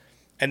 dude.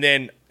 And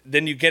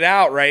then you get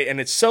out, right? And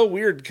it's so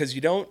weird because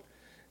you don't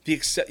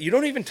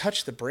even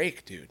touch the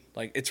brake, dude.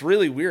 Like, it's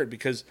really weird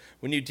because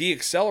when you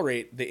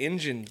deaccelerate, the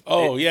engine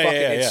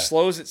it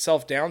slows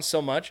itself down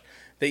so much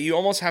that you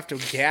almost have to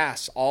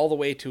gas all the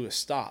way to a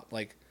stop.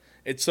 Like,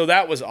 so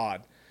that was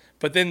odd.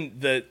 But then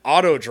the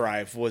auto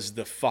drive was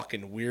the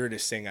fucking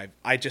weirdest thing.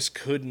 I just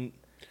couldn't.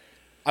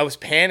 I was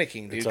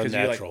panicking, dude. It's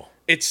unnatural.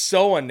 It's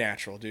so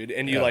unnatural, dude.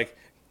 And you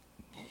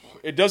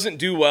it doesn't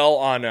do well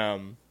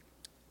on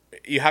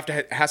you have to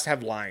it has to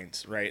have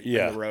lines, right,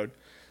 in the road.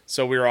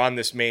 So we were on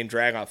this main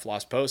drag off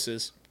Las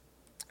Posas,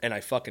 and I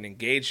fucking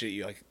engaged it.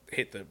 You like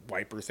hit the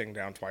wiper thing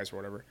down twice or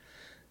whatever,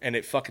 and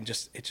it fucking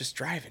it's just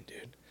driving,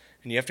 dude.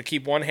 And you have to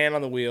keep one hand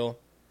on the wheel,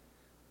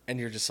 and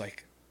you're just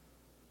like,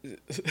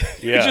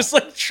 you're just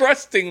like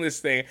trusting this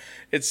thing.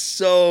 It's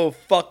so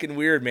fucking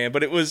weird, man.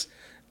 But it was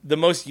the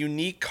most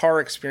unique car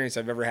experience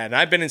I've ever had. And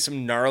I've been in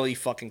some gnarly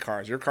fucking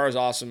cars. Your car's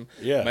awesome.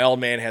 Yeah. My old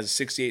man has a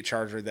 68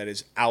 Charger that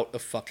is out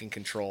of fucking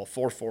control.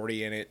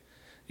 440 in it,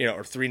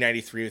 or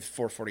 393 with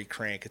 440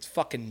 crank. It's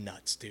fucking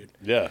nuts, dude.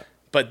 Yeah.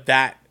 But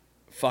that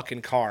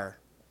fucking car,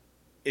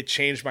 it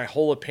changed my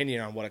whole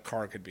opinion on what a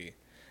car could be.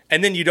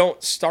 And then you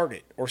don't start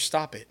it or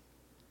stop it.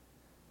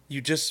 You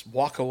just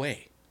walk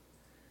away.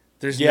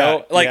 There's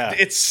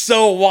it's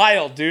so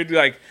wild, dude.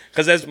 Like,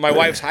 because as my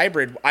wife's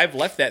hybrid, I've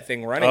left that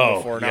thing running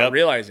before, not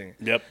realizing.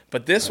 Yep.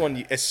 But this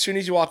one, as soon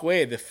as you walk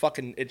away,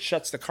 it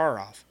shuts the car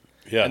off.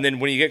 Yeah. And then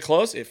when you get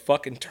close, it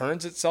fucking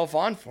turns itself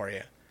on for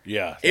you.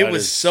 Yeah. It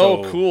was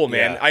so cool,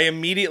 man. Yeah. I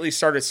immediately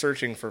started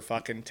searching for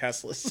fucking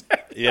Teslas.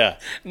 Yeah.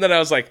 And then I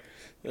was like,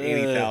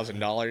 $80,000.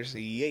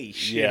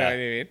 Yeesh. You know what I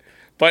mean?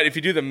 But if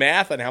you do the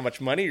math on how much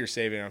money you're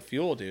saving on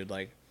fuel, dude,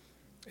 like,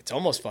 it's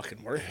almost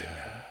fucking worth it,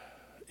 man.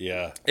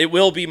 Yeah. It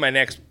will be my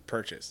next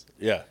purchase.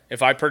 Yeah.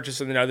 If I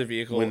purchase another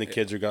vehicle. When the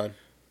kids are gone?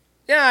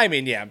 Yeah, I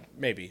mean, yeah,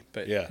 maybe.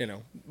 But, yeah.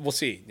 We'll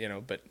see,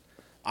 but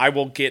I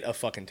will get a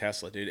fucking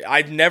Tesla, dude.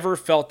 I've never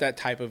felt that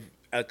type of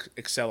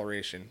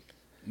acceleration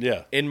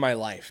in my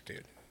life,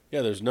 dude.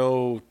 Yeah, there's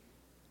no,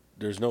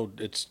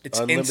 it's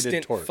unlimited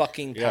instant torque.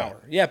 Fucking power.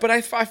 Yeah, but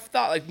I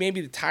thought, like,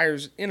 maybe the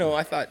tires,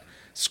 I thought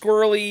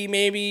squirrely,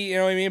 maybe, you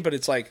know what I mean? But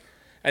it's like,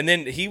 and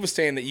then he was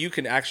saying that you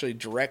can actually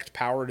direct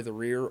power to the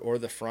rear or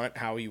the front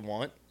how you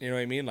want. You know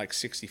what I mean? Like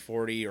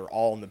 60-40 or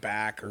all in the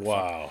back.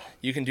 Or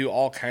you can do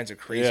all kinds of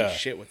crazy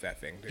shit with that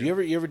thing, dude. Do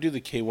you ever do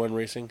the K1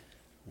 racing?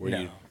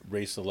 Where you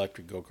race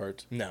electric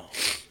go-karts? No.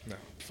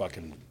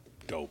 Fucking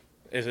dope.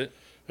 Is it?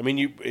 I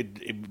mean,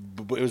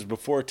 it was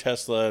before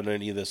Tesla and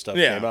any of this stuff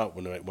came out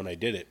when I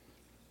did it.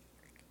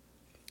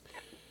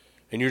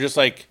 And you're just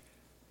like,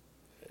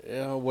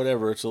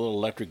 whatever, it's a little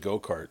electric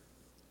go-kart.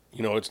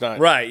 It's not...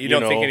 Right, you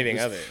don't think anything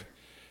of it.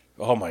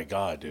 Oh, my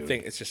God, dude. You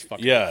think it's just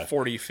fucking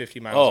 40, 50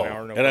 miles an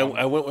hour. No problem.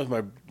 I went with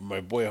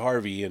my boy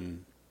Harvey,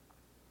 and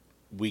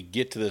we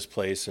get to this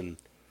place, and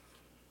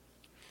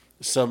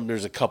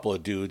there's a couple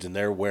of dudes, and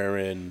they're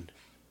wearing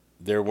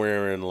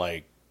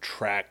like,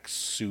 track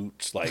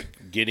suits,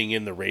 like getting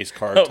in the race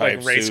car type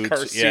like race suits.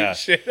 Car suit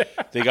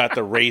shit. They got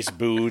the race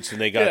boots, and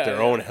they got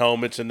their own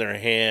helmets in their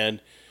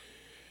hand.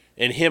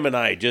 And him and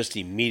I just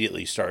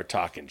immediately start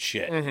talking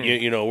shit.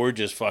 Mm-hmm. We're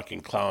just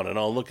fucking clowning.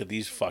 Oh, look at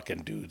these fucking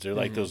dudes. They're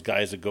like those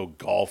guys that go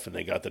golf, and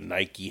they got the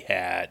Nike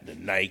hat, and the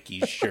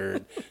Nike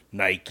shirt,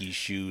 Nike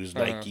shoes,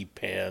 Nike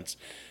pants.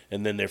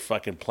 And then they're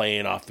fucking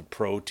playing off the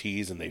pro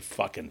tees, and they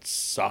fucking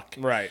suck.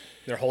 Right.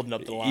 They're holding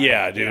up the line.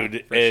 Yeah,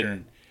 dude.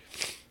 And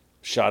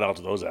shout out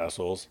to those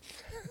assholes.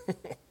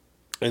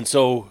 And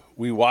so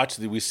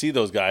we see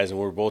those guys, and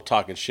we're both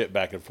talking shit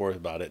back and forth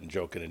about it and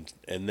joking.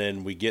 And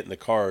then we get in the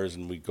cars,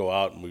 and we go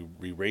out, and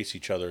we race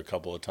each other a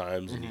couple of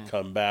times, and you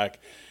come back,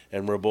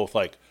 and we're both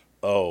like,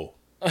 oh,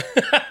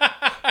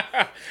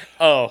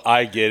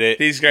 I get it.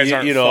 These guys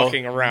aren't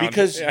fucking around.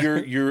 Because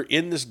you're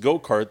in this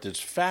go-kart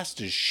that's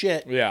fast as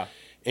shit. Yeah.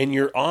 And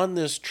you're on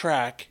this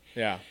track.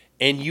 Yeah.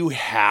 And you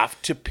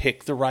have to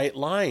pick the right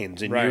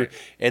lines. And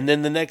and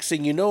then the next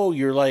thing you know,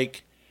 you're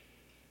like,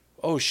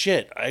 oh,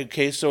 shit.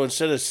 Okay, so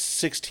instead of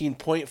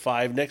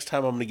 16.5, next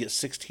time I'm going to get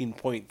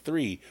 16.3.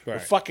 Right. Well,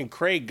 fucking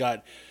Craig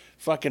got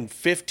fucking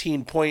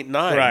 15.9.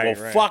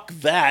 Well, fuck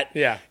that.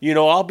 Yeah.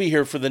 I'll be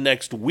here for the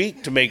next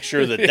week to make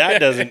sure that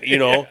doesn't,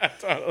 totally.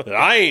 That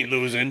I ain't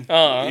losing.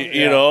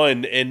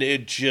 And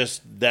it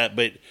just that.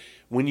 But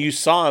when you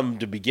saw him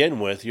to begin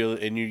with, you're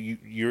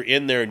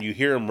in there and you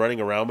hear him running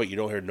around, but you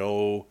don't hear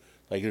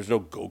there's no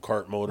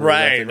go-kart motor or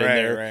nothing in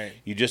there. Right.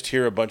 You just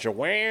hear a bunch of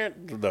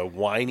the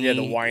whining. Yeah,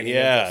 the whining.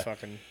 Yeah. Of the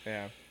fucking,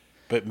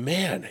 But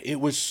man, it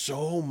was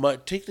so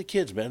much. Take the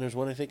kids, man. There's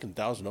one I think in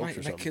Thousand Oaks or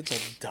My something. kids will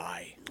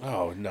die.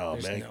 Oh no,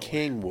 There's man! no way.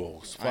 King will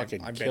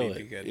fucking I bet kill he'd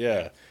be it. good.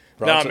 Yeah,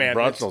 Nah, man,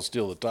 Bronson it's- will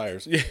steal the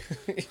tires. Yeah,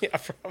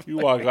 probably. You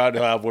walk out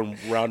and have one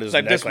around his It's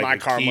like, neck this like my a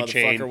car,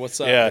 keychain. motherfucker. What's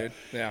up, yeah. dude?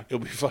 Yeah. It'll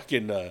be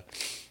fucking. Oh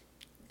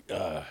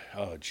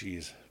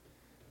jeez.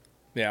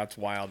 Yeah, it's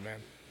wild, man.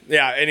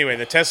 Yeah, anyway,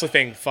 the Tesla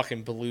thing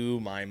fucking blew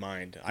my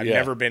mind. I've Yeah.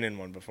 never been in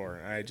one before.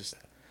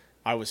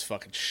 I was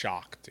fucking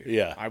shocked, dude.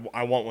 Yeah.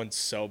 I want one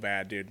so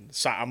bad, dude.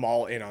 I'm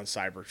all in on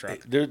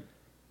Cybertruck. There,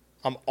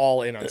 I'm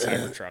all in on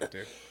Cybertruck,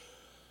 dude.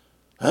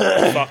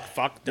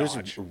 fuck there's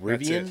Dodge. a That's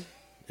Rivian. it.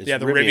 It's Yeah,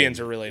 the Rivians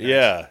are really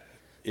nice.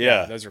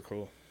 Yeah. Those are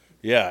cool.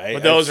 Yeah.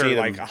 But those I've are seen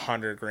like them.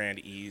 $100,000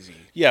 easy.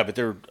 Yeah, but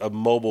they're a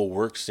mobile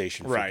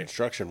workstation for Right.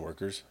 construction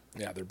workers.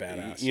 Yeah, they're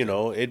badass. You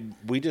know,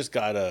 we just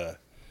got a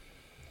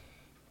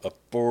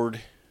Ford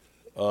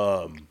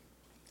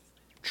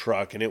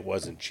truck, and it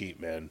wasn't cheap,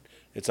 man.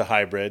 It's a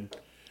hybrid.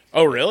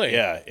 Oh, really?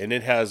 Yeah, and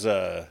it has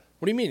a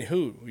What do you mean?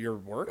 Who? Your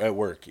work? at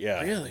work.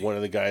 Yeah, Really? One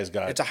of the guys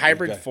got It's a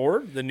hybrid got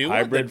Ford, the new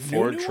hybrid one?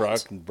 Ford new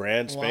truck, ones?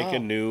 brand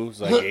spanking Wow. new.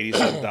 It's like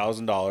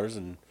 $87,000,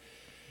 and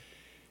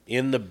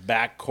in the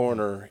back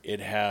corner it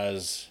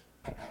has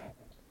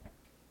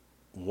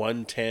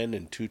 110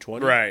 and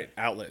 220. Right,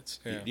 outlets.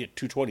 Yeah. Yeah,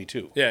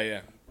 222.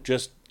 Yeah.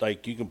 Just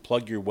like you can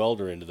plug your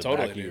welder into the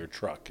Totally, back of dude. your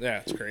truck. Yeah,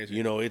 it's crazy.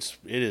 You know, it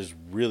is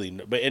really,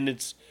 and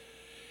it's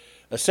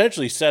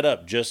essentially set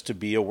up just to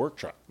be a work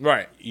truck.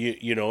 Right.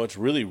 You know, it's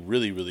really,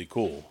 really, really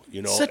cool.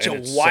 You know, Such and a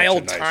it's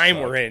wild nice time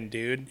truck. we're in,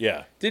 dude.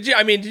 Yeah. Did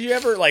you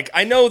ever like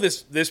I know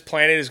this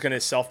planet is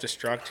gonna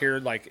self-destruct here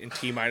like in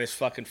T minus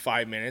fucking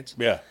 5 minutes.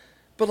 Yeah.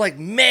 But like,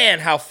 man,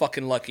 how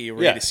fucking lucky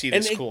we're Yeah. to see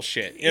And this it- cool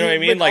shit. You know what I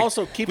but mean? Like,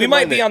 also keep we in might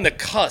mind be that- on the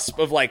cusp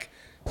of like,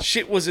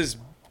 shit was as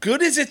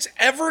good as it's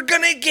ever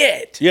gonna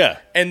get. Yeah.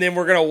 And then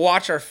we're gonna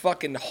watch our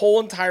fucking whole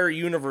entire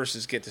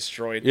universes get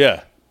destroyed.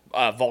 Yeah.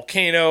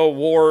 Volcano,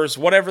 wars,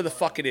 whatever the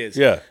fuck it is.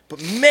 Yeah.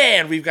 But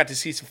man, we've got to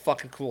see some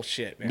fucking cool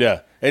shit, man. Yeah.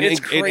 It's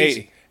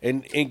crazy.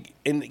 And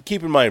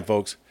keep in mind,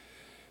 folks,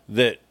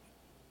 that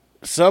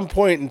some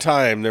point in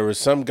time there was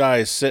some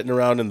guy sitting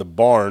around in the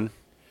barn,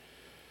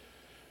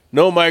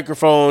 no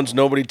microphones,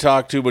 nobody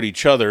talked to but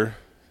each other,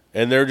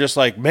 and they're just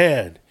like,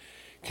 man,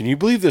 can you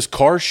believe this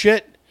car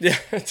shit? Yeah,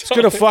 It's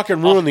gonna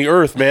fucking ruin the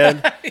earth,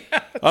 man.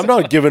 I'm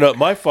not giving up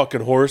my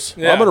fucking horse.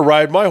 Yeah. I'm gonna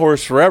ride my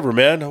horse forever,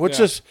 man. What's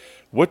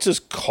this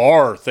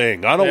car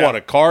thing? I don't Yeah. want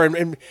a car.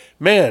 And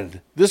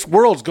man, this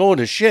world's going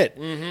to shit.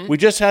 Mm-hmm. We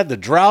just had the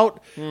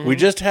drought. We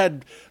just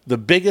had the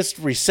biggest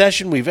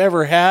recession we've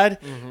ever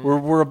had. Mm-hmm.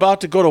 We're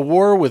about to go to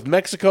war with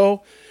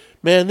Mexico.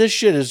 Man, this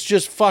shit is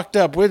just fucked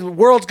up. The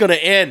world's gonna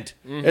end.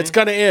 It's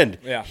gonna end.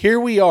 Mm-hmm. Yeah. Here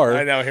we are.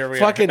 I know, here we are.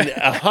 fucking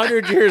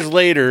 100 years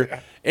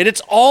later, and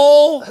it's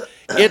all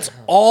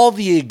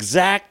the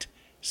exact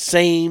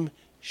same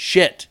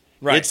shit.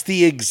 Right. It's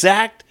the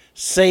exact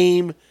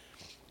same.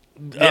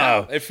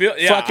 Yeah,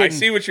 I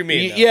see what you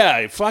mean, though.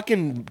 Yeah,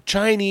 fucking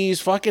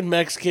Chinese, fucking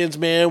Mexicans,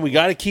 man. We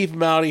got to keep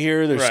them out of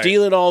here. They're Right.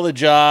 stealing all the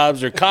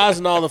jobs. They're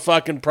causing all the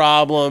fucking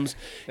problems.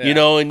 Yeah. You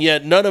know, and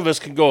yet none of us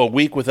can go a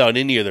week without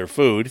any of their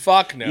food.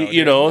 Fuck no, You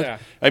dude. know, Yeah.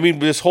 I mean,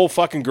 this whole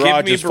fucking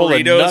garage me is full of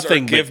burritos or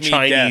nothing give but me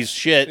Chinese death.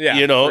 shit. Yeah,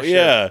 you know, for sure.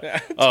 yeah. Yeah,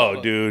 Oh,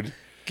 totally. dude.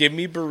 Give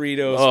me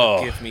burritos Oh,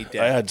 or give me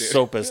death. I had dude.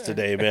 sopas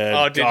today, man.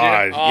 Oh, did you?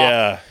 God, Oh.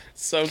 yeah.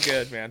 So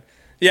good, man.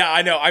 Yeah,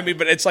 I know. I mean,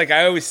 but it's like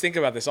I always think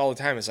about this all the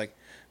time. It's like,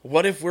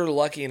 what if we're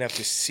lucky enough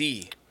to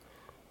see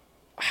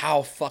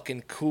how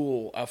fucking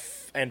cool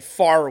and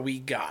far we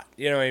got?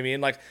 You know what I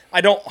mean? Like,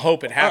 I don't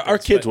hope it happens. Our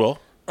kids but will.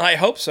 I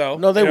hope so.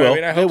 No, they You know what will. I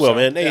mean? I They hope will, so.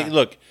 man. Hey, Yeah.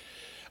 look,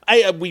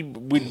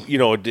 we you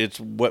know, it's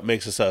what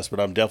makes us us, but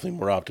I'm definitely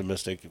more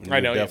optimistic. And I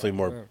know you're you definitely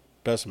are. more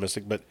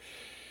pessimistic, but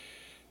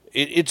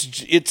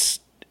it's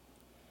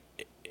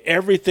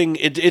everything.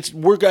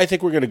 I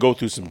think we're going to go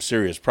through some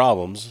serious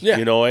problems. Yeah.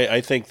 You know, I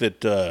think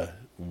that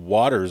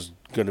water's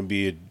going to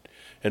be.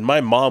 And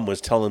my mom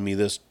was telling me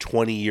this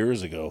 20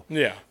 years ago.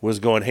 Yeah. Was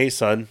going, hey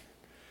son,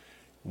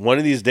 one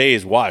of these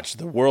days, watch,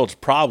 the world's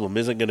problem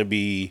isn't going to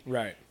be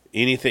Right.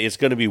 anything. It's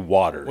going to be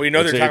water. Well, you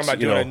know they're talking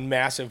about you doing a know,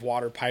 massive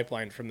water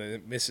pipeline from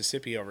the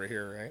Mississippi over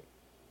here, right?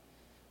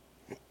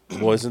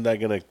 Well, isn't that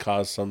going to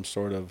cause some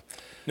sort of?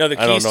 No, the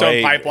I don't know. Keystone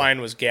Hey,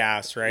 pipeline was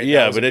gas, right? That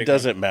Yeah, was but a it big one.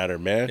 doesn't matter,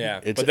 man. Yeah,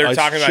 it's, but they're it's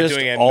talking about just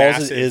doing a all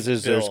massive it is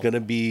there's bill. going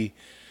to be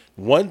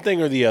one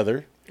thing or the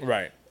other,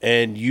 Right.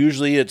 and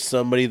usually it's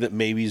somebody that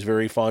maybe is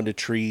very fond of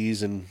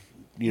trees and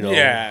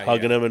Yeah,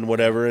 hugging them and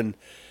whatever, and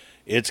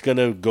it's going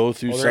to go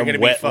through Well, there some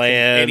ain't gonna be fucking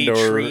any wetland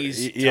or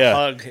trees to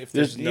hug if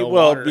there's no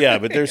water. yeah,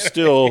 but there's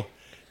still.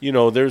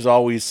 There's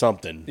always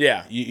something.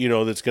 Yeah.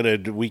 That's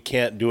we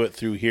can't do it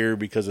through here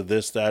because of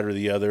this, that, or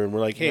the other. And we're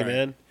like, hey, Right.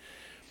 man,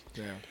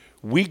 Yeah.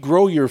 we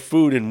grow your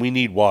food and we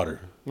need water.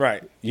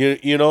 Right.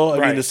 You know, I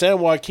Right. mean, the San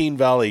Joaquin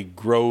Valley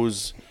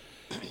grows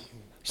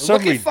some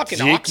Look at fucking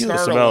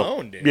ridiculous Oxnard amount.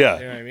 alone, dude. Yeah.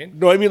 You know what I mean?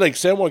 No, I mean, like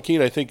San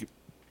Joaquin, I think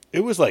it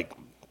was like,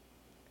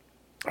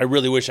 I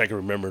really wish I could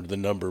remember the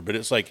number, but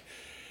it's like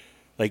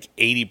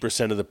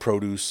 80% of the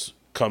produce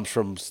comes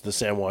from the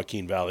San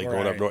Joaquin Valley going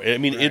up Right. north. I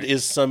mean, Right. it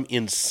is some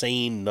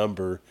insane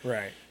number.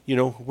 Right. you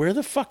know, where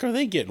the fuck are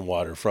they getting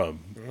water from?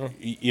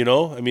 You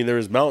know, I mean,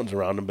 there's mountains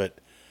around them, but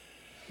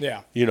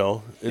Yeah. you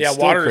know, it's Yeah,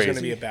 still water crazy. is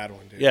going to be a bad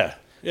one, dude. Yeah,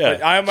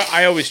 yeah. But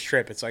I always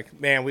trip. It's like,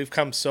 man, we've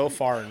come so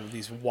far in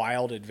these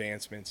wild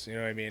advancements. You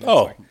know what I mean? It's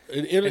Oh, like,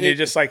 and you're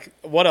just like,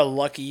 what a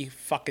lucky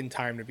fucking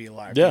time to be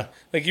alive. Yeah.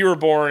 Like you were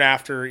born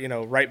after, you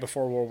know, right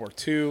before World War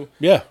II.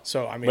 yeah.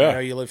 So, I mean, Yeah. I know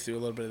you lived through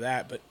a little bit of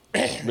that, but,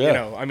 Yeah. you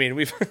know, I mean,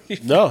 we've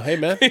No, hey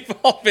man. we've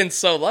all been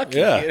so lucky.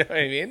 Yeah. You know what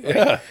I mean? Like,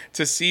 Yeah.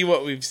 to see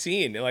what we've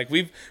seen. Like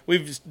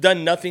we've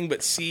done nothing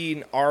but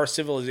seen our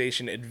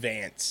civilization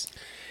advance.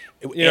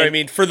 You know what I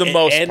mean? For the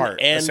most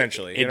part,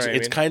 essentially. You know It's, what I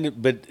it's mean? kind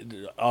of, but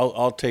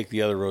I'll take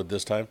the other road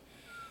this time.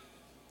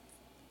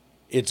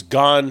 It's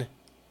gone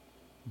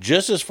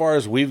just as far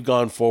as we've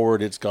gone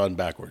forward. It's gone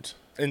backwards,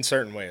 In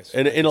certain ways.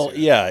 and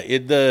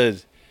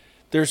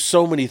there's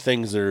so many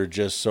things that are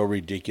just so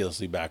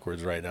ridiculously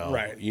backwards right now.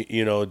 Right.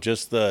 You know,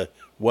 just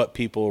what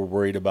people are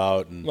worried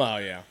about and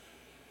Well, yeah.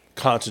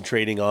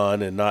 concentrating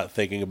on, and not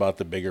thinking about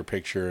the bigger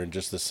picture and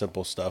just the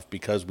simple stuff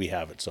because we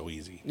have it so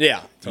easy.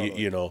 Yeah.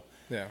 Totally. You know.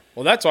 Yeah.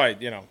 Well, that's why,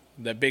 you know,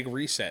 the big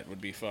reset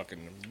would be fucking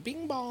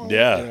bing bong.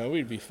 Yeah. You know,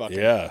 we'd be fucking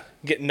Yeah.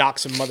 knock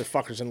some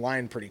motherfuckers in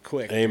line pretty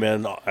quick. Hey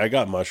man, I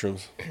got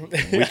mushrooms.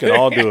 We can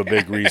all do a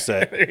big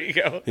reset. There you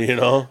go. You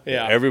know,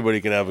 Yeah. Everybody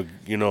can have a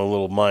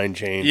little mind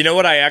change. You know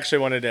what I actually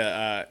wanted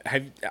to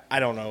have? I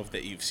don't know if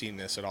that you've seen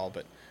this at all,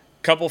 but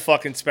a couple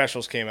fucking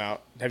specials came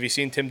out. Have you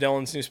seen Tim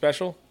Dillon's new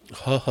special?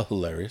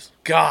 Hilarious.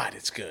 God,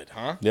 it's good,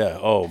 huh? Yeah.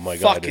 Oh my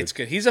god. Fuck, dude. it's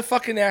good. He's a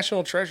fucking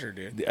national treasure,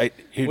 dude.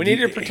 We We need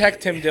to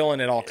protect Tim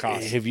Dillon at all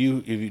costs.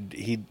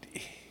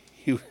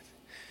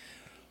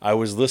 I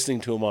was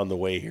listening to him on the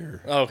way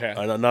here. Okay.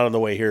 Not on the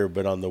way here,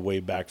 but on the way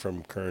back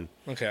from Kern.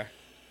 Okay.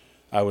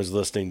 I was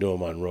listening to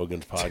him on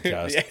Rogan's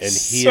podcast, Yeah, and he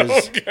so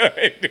is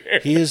good,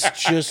 dude. he is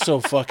just so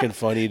fucking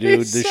funny, dude.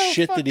 He's The so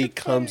shit that he fucking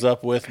comes funny.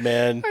 up with,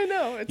 man. I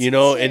know, it's you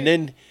know, insane. and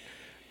then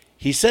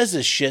he says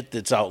this shit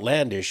that's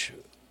outlandish,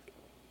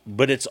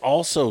 but it's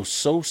also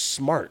so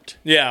smart.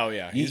 Yeah, oh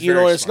yeah. He's You know,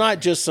 very it's smart.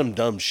 not just some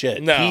dumb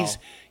shit. No. He's,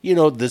 you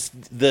know,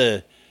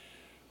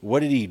 what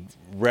did he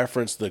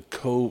reference? The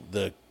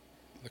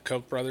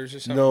Koch brothers or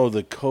something.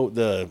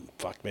 the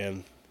fuck,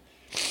 man.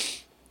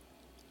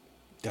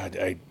 God,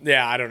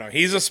 Yeah, I don't know.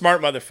 He's a smart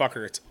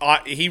motherfucker. It's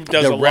he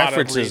does The a lot of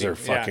references reading. are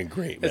fucking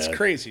great, It's man.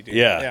 crazy, dude.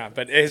 Yeah. yeah.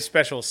 But his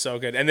special is so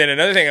good. And then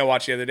another thing I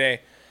watched the other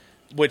day,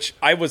 which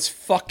I was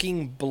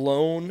fucking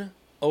blown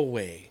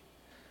away,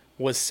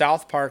 was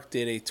South Park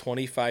did a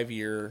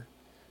 25-year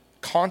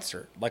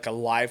concert, like a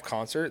live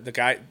concert. The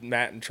guy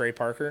Matt and Trey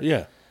Parker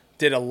yeah.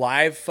 did a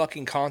live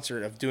fucking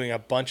concert of doing a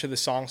bunch of the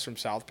songs from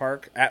South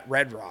Park at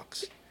Red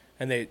Rocks,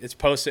 and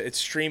it's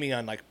streaming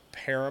on like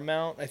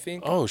Paramount, I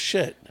think. Oh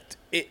shit.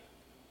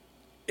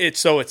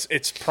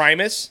 It's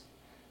Primus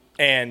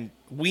and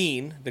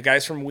Ween, the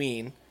guys from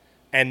Ween,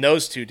 and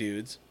those two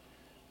dudes,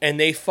 and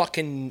they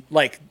fucking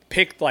like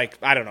picked like,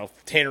 I don't know,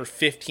 10 or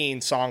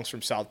 15 songs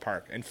from South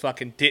Park and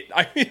fucking did.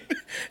 I mean,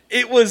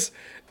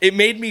 it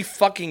made me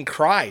fucking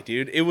cry,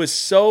 dude. It was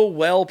so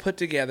well put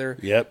together.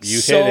 Yep, you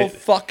so hit it.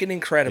 fucking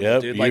incredible,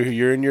 Yep, dude. Like,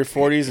 you're in your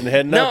 40s and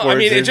heading No, I upwards.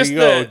 mean, There it's just you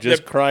go, the-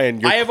 just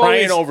crying. You're I have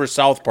crying always- over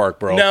South Park,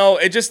 bro. no,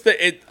 it just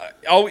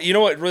you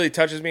know what really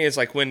touches me is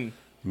like when.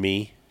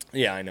 Me.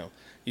 Yeah, I know.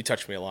 You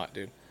touch me a lot,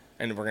 dude.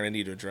 And we're going to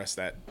need to address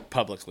that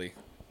publicly.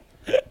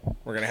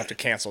 We're going to have to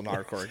cancel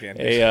Nardcore again.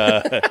 Hey,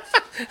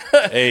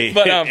 hey.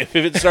 But, if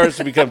it starts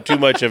to become too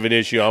much of an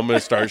issue, I'm going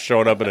to start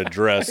showing up in a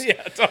dress. Yeah,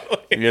 totally.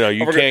 You know,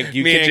 you We're gonna- can't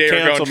me and Jay are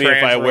cancel going me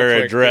if I trans wear real a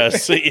quick.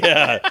 dress.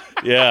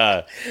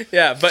 Yeah.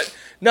 Yeah, but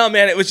no,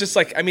 man, it was just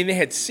like, I mean, they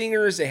had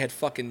singers, they had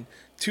fucking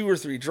 2 or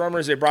 3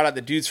 drummers. They brought out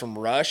the dudes from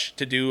Rush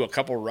to do a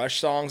couple Rush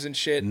songs and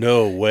shit.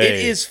 No way.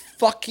 It is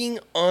fucking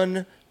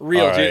unreal,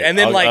 All dude. right, And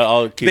then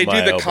I'll keep they my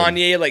do the eye open.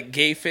 Kanye like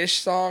Gay Fish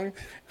song,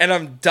 and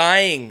I'm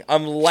dying.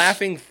 I'm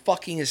laughing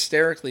fucking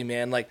hysterically,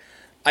 man. Like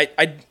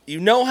I you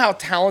know how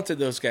talented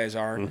those guys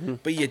are, Mm-hmm.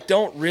 but you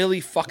don't really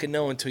fucking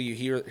know until you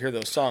hear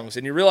those songs,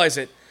 and you realize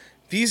that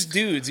these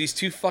dudes, these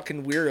 2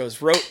 fucking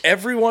weirdos, wrote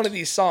every one of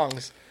these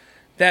songs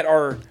that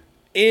are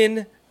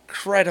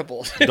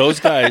incredible. Those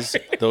guys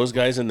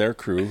and their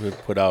crew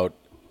have put out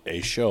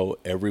a show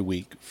every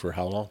week for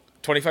how long?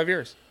 25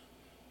 years.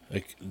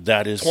 Like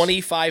that is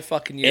 25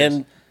 fucking years.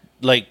 And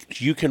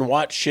like you can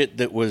watch shit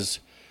that was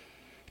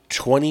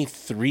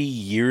 23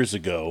 years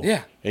ago.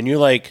 Yeah. And you're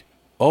like,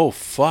 "Oh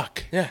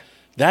fuck." Yeah.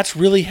 That's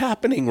really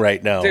happening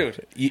right now.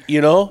 Dude.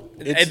 You know?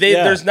 And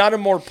there's not a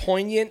more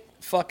poignant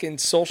fucking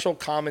social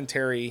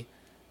commentary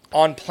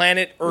on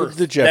planet Earth The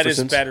that is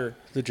Jeffersons. better.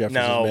 The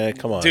Jeffersons, man,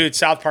 come on. Dude,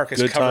 South Park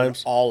has Good covered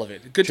Times. all of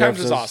it. Good Times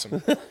is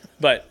Jeffersons. awesome.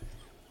 But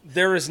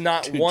there is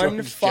not one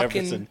George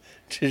fucking... Jefferson.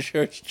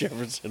 George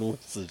Jefferson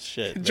was the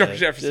shit. man. George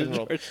Jefferson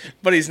ruled. George-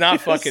 But he's not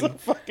It's so fucking...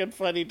 fucking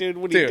funny, dude,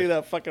 when Dude. you do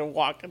that fucking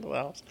walk into the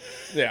house.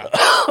 Yeah.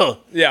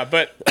 Yeah,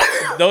 but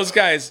those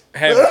guys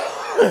have...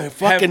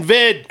 Fucking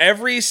vid.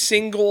 Every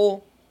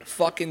single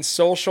fucking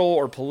social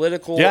or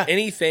political Yeah.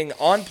 anything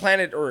on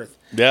planet Earth,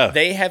 Yeah.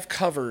 they have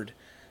covered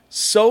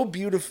so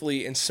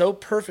beautifully and so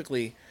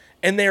perfectly.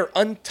 and they're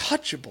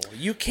untouchable.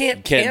 You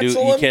can't do-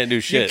 cancel you them. can't do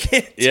shit. You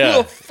can't do Yeah.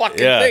 a fucking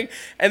Yeah. thing,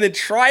 and then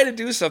try to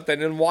do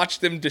something and watch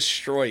them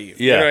destroy you.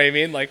 You Yeah. know what I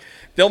mean? Like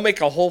they'll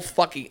make a whole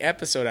fucking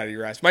episode out of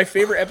your ass. My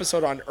favorite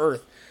episode on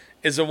Earth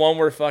is the one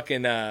where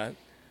fucking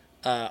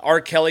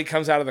R. Kelly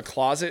comes out of the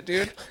closet,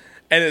 dude.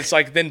 And it's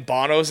like then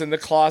Bono's in the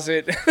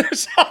closet.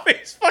 There's all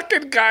these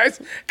fucking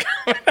guys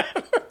coming out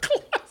of the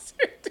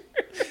closet,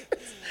 dude.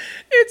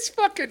 It's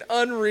fucking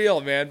unreal,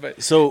 man.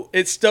 But So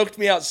it stoked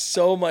me out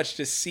so much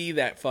to see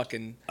that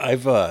fucking.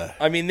 I've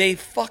I mean, they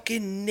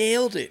fucking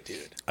nailed it,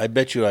 dude. I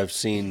bet you I've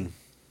seen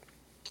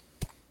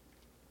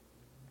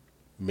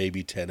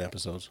maybe 10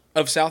 episodes.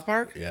 Of South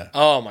Park? Yeah.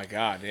 Oh my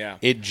god, yeah.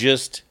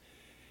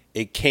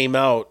 It came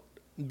out.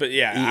 But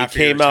yeah, It after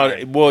came your out.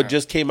 time. Well, Yeah. it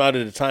just came out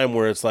at a time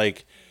where it's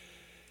like,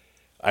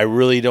 I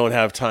really don't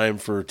have time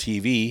for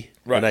TV,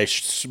 Right. and I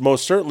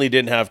most certainly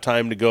didn't have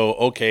time to go.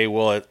 Okay,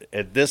 well,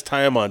 at this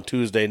time on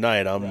Tuesday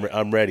night,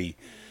 I'm ready.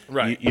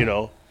 Right. You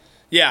know.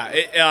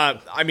 Yeah,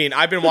 I mean,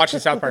 I've been watching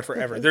South Park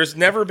forever. There's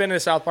never been a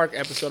South Park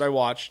episode I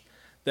watched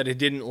that I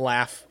didn't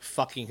laugh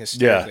fucking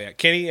hysterically Yeah. at.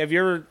 Kenny, have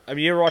you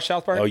ever watched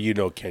South Park? Oh, you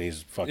know,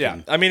 Kenny's fucking. Yeah,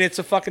 I mean, it's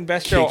the fucking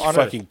best show on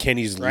fucking earth.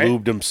 Kenny's right?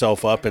 lubed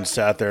himself up and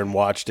sat there and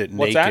watched it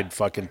What's naked, that?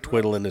 fucking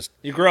twiddling his.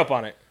 You grew up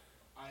on it.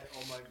 Oh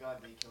my God,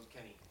 they killed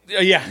Kenny.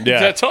 Yeah, Yeah.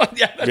 that's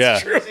Yeah.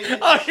 true.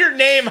 Oh, your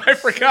name, I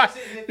forgot.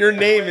 Your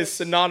name is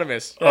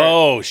synonymous.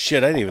 Oh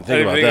shit! I didn't even think,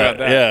 didn't about, think that.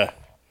 about that. Yeah.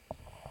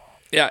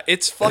 Yeah,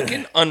 it's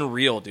fucking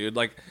unreal, dude.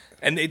 Like,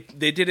 and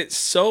they did it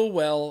so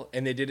well,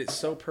 and they did it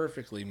so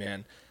perfectly,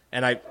 man.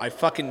 And I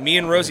fucking, me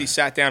and Rosie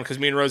sat down, because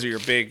me and Rosie are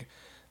big.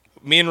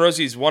 Me and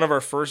Rosie's one of our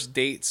first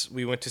dates.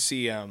 We went to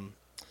see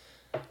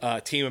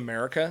Team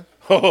America.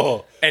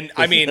 Oh, And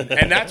I mean,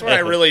 and that's when I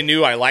really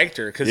knew I liked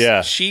her, because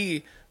Yeah.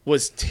 she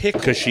was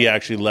tickled. because she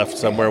actually left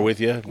somewhere with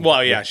you.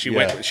 Well, yeah, she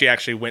went. She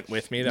actually went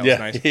with me. That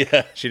Yeah, was nice.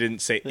 yeah. She didn't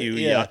say "ew,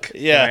 Yeah, yuck"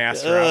 yeah. when I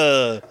asked her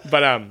out.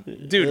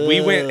 But dude,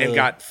 we went and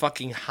got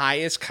fucking high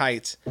as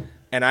kites,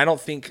 and I don't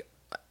think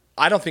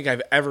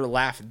I've ever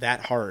laughed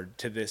that hard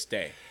to this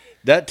day.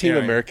 That Team Yeah,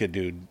 I- America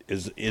dude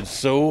is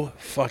so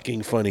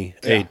fucking funny.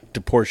 Hey,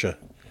 to Portia,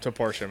 To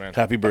Portia, man,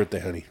 happy birthday,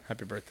 honey.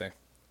 happy birthday.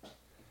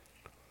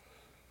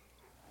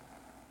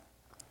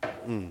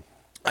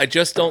 I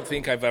just don't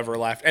think I've ever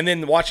laughed. And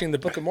then watching the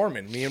Book of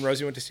Mormon, me and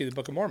Rosie went to see the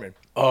Book of Mormon.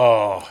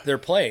 Oh, Their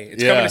play.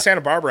 It's Yeah. coming to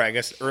Santa Barbara, I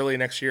guess, early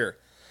next year.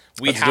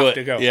 We let's do have it.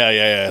 to go.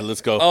 Yeah.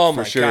 Let's go. Oh for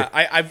my sure. god!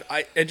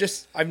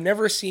 I've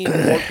never seen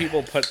more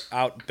people put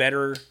out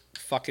better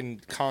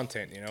fucking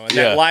content. You know, and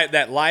Yeah.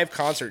 that live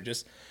concert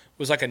just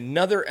was like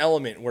another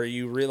element where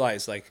you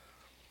realize like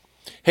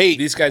Hey,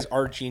 these guys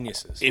are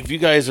geniuses. if you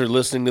guys are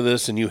listening to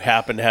this and you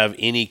happen to have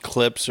any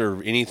clips or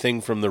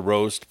anything from the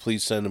roast,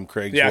 please send them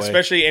Craig's Yeah, way.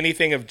 especially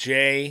anything of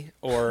Jay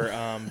or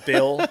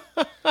Bill.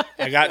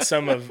 I got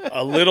some of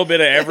a little bit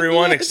of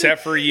everyone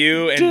except for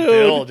you and Dude.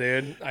 Bill,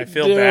 dude. I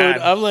feel Dude, bad.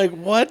 I'm like,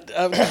 what?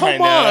 I Come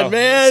know. on,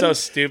 man. So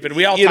stupid.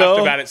 We all You talked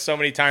know? about it so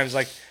many times.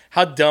 Like,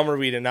 how dumb are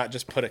we to not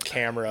just put a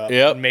camera up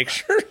Yep. and make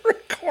sure to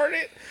record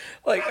it?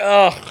 Like,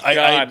 oh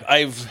god.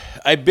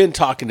 I've been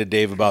talking to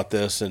Dave about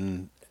this,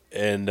 and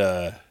I'm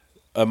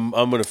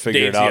gonna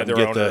figure Dave's it out the and other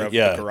get owner the of the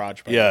yeah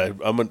garage, by the yeah. way.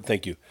 I'm gonna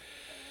thank you.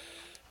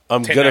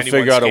 I'm gonna 1091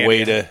 figure out a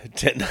way to.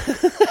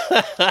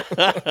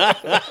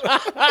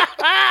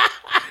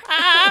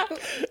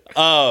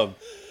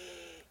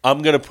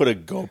 I'm gonna put a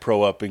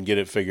GoPro up and get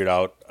it figured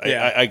out.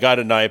 Yeah. I got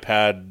an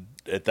iPad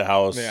at the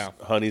house. Yeah.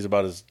 Honey's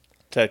about as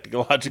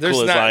technological There's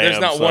as not I am. there's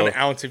not so- one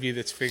ounce of you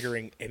that's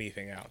figuring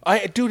anything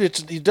out. Dude,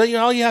 it's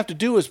all you have to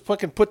do is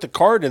fucking put the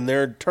card in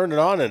there, turn it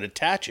on, and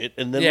attach it,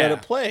 and then let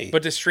it play.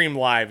 But to stream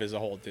live is a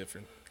whole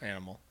different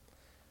animal.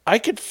 I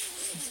could.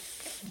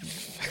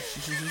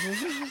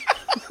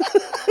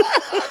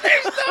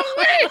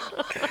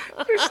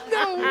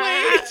 No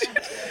way.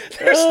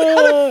 There's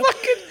not a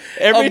fucking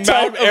Every amount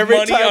time, of every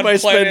money time on I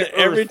spend, planet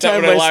every Earth that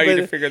time would I allow you to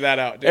spend, figure that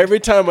out, dude. every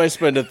time I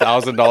spend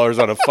 $1,000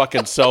 on a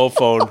fucking cell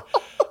phone,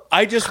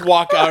 I just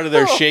walk out of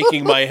there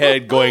shaking my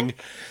head, going,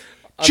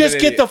 "Just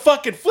an get idiot. the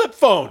fucking flip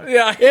phone.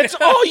 Yeah. It's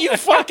all you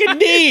fucking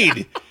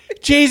need."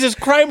 Jesus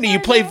Christ, you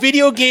play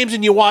video games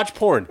and you watch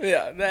porn.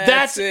 Yeah,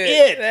 That's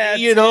it. That's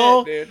you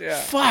know, it, dude, yeah.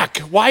 fuck.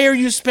 Why are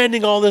you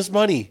spending all this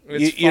money?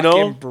 It's you fucking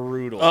know,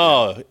 brutal.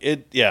 oh,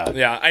 yeah.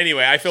 Yeah.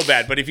 Anyway, I feel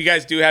bad, but if you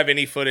guys do have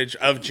any footage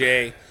of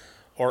Jay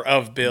or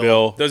of Bill,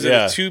 Bill, those are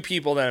yeah. the two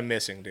people that I'm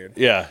missing, dude.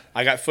 Yeah.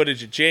 I got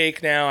footage of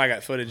Jake now. I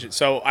got footage.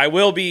 So I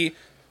will be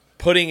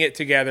putting it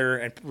together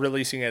and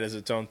releasing it as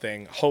its own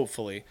thing,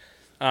 hopefully.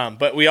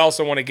 But we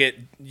also want to get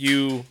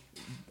you,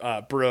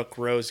 Brooke,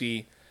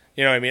 Rosie.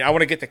 You know what I mean? I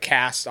want to get the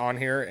cast on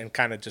here and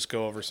kind of just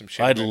go over some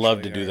shit. I'd love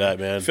eventually, to you do know what I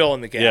that, mean? man. Fill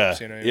in the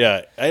gaps. Yeah, You know what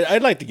I mean? yeah.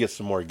 I'd like to get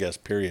some more guests.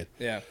 Period.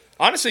 Yeah.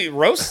 Honestly,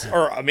 roasts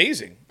are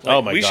amazing. Like,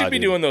 Oh, my we God, should be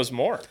dude. doing those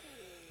more,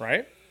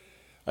 right?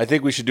 I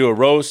think we should do a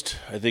roast.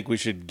 I think we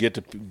should get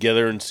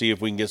together and see if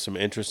we can get some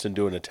interest in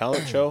doing a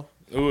talent show.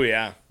 Ooh,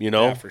 yeah. You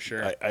know, Yeah, for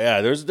sure.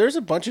 There's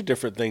a bunch of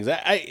different things.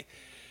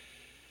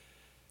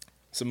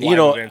 Some live you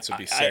know, events would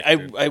be sick.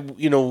 dude.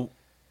 you know,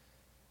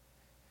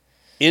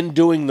 in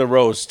doing the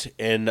roast,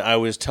 and I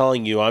was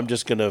telling you, I'm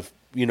just gonna,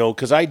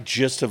 because I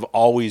just have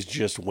always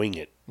just wing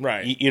it,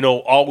 Right.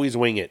 Always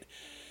wing it.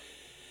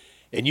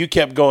 And you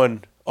kept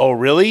going, oh,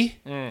 really?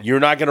 You're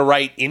not going to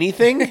write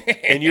anything?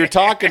 And you're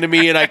talking to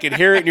me, and I can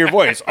hear it in your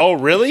voice. Oh,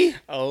 really?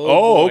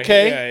 Oh, boy.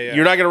 Okay. Yeah.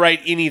 You're not going to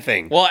write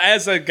anything. Well,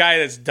 as a guy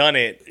that's done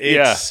it, it's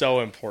Yeah.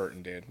 so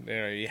important, dude.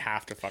 You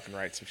have to fucking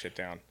write some shit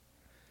down.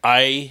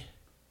 I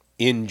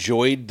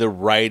enjoyed the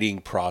writing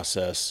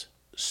process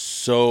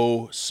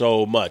so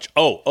much.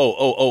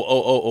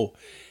 Oh.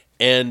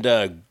 And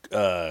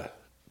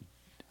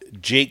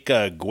Jake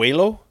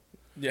Guelo?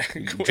 Yeah.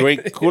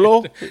 Jake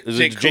Culo? Is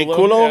it Jake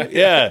Culo?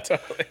 Yeah.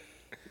 Totally.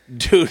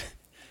 Dude,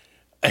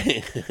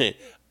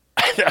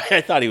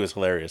 I thought he was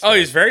hilarious. Oh, man.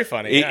 he's very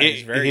funny. Yeah,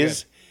 he's very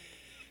good.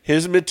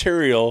 His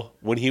material,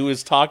 when he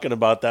was talking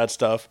about that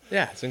stuff,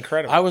 Yeah, it's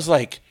incredible. I was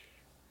like,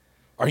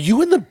 are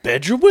you in the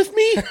bedroom with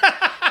me?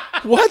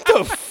 What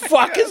the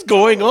fuck is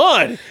going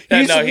on? Yeah,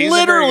 He's no, he's a very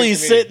literally good comedian.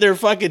 sitting there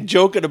fucking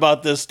joking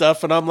about this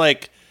stuff, and I'm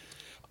like,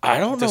 I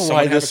don't Does know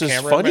why someone have this a is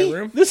camera in my funny.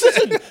 room?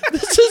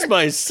 This is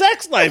my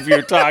sex life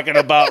you're talking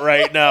about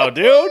right now,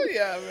 dude.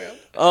 yeah, man.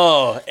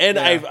 Oh, and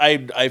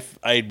Yeah.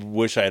 I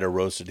wish I had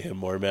roasted him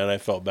more, man. I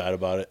felt bad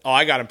about it. Oh,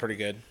 I got him pretty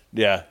good.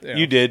 Yeah, Yeah.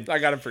 you did. I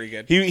got him pretty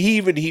good.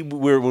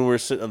 When we were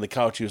sitting on the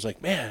couch, he was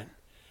like, "Man,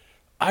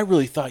 I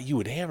really thought you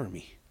would hammer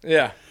me,"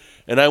 Yeah.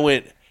 and I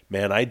went,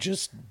 "Man, I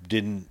just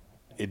didn't.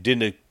 It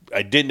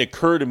didn't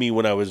occur to me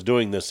when I was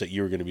doing this that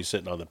you were going to be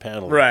sitting on the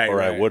panel, Right,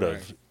 Or I right, would have.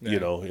 right.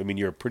 Yeah. I mean,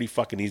 you're a pretty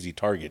fucking easy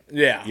target.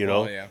 Yeah. you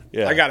know. Well,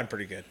 Yeah. I got him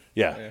pretty good.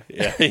 Yeah.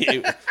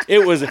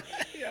 It was.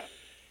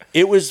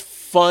 It was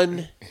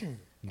fun,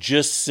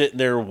 just sitting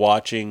there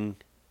watching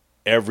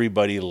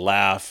everybody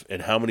laugh,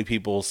 and how many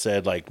people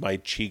said like my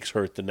cheeks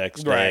hurt the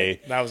next day.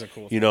 Right. That was a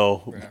cool thing. You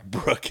know,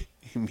 Brooke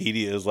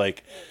Media is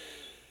like,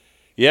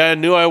 yeah, I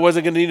knew I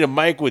wasn't going to need a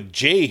mic with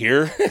Jay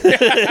here.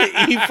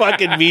 He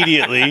fucking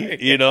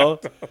immediately, you know.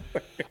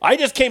 I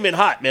just came in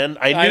hot, man.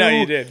 I knew know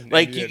you did.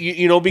 Like, You did.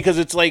 you know, because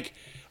it's like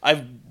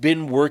I've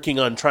been working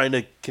on trying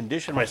to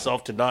condition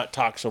myself to not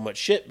talk so much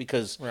shit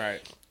because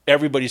Right.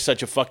 everybody's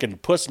such a fucking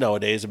puss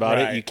nowadays about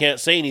it. Right. You can't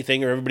say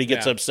anything or everybody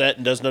gets Yeah. upset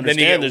and doesn't Then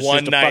you understand. get It's one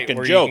just a night fucking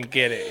where joke. you can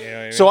get it. You know what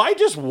I mean? So I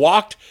just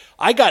walked.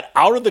 I got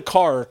out of the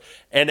car,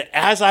 and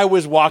as I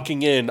was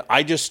walking in,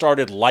 I just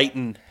started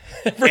lighting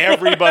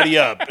everybody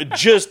up.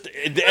 Just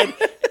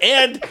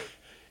and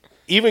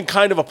even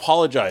kind of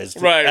apologized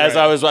Right, as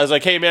right. I was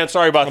like, "Hey man,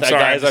 sorry about that,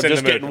 sorry, guys. I'm I'm just in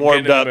just the mood. getting I'm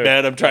warmed getting in up, the mood."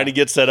 man. I'm trying to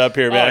get set up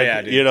here, man. Oh,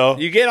 yeah, dude. You know."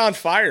 You get on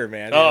fire,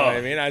 man. You know what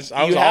I mean? I was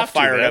all have to,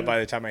 fired man. up by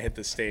the time I hit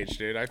the stage,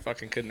 dude. I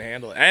fucking couldn't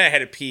handle it. And I had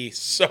to pee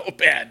so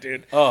bad,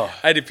 dude. Oh.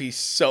 I had to pee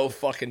so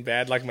fucking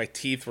bad. Like my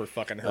teeth were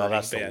fucking hurting. Oh,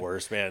 that's the bad.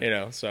 worst, man. You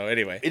know, so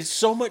anyway. It's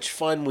so much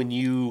fun when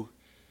you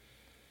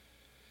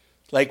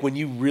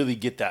really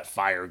get that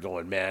fire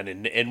going, man,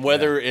 and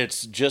whether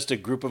it's just a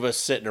group of us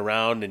sitting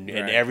around and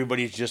Right.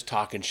 everybody's just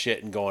talking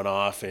shit and going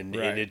off and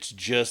Right. it's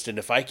just, and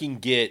if I can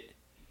get,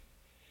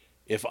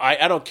 if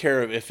I don't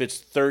care if it's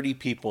 30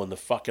 people in the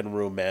fucking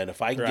room, man,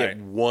 if I can Right. get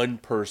one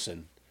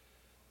person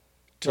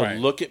to Right.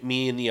 look at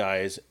me in the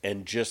eyes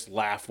and just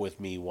laugh with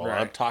me while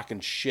Right. I'm talking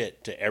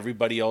shit to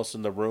everybody else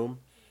in the room,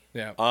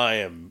 Yeah.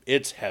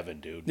 it's heaven,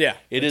 dude. Yeah,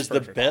 It it's is the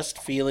perfect. best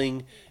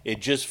feeling. It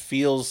just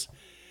feels,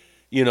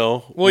 you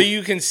know. Well,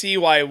 you can see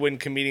why when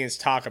comedians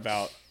talk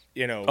about,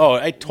 you know, Oh,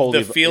 I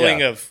totally. the feeling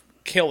yeah. of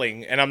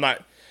killing, and I'm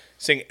not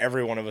saying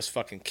every one of us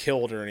fucking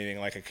killed or anything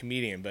like a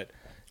comedian, but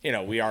you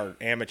know, we are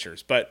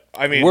amateurs. But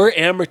I mean, We're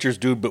amateurs,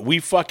 dude, but we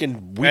did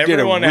a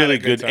Everyone had a really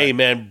good good. time. Hey,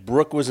 man,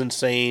 Brooke was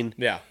insane.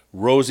 yeah,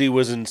 Rosie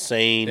was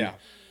insane. yeah,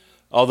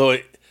 Although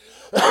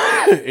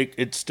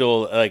it's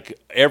still like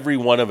every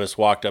one of us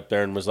walked up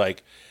there and was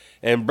like,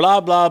 and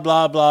blah blah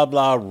blah blah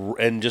blah,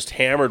 and just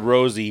hammered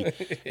Rosie,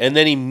 and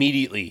then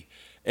immediately.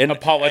 And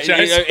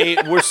Apologize.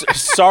 We're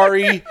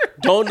sorry.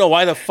 Don't know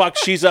why the fuck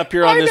she's up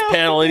here on this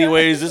panel.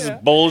 Anyways, this is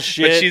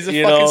bullshit. but she's a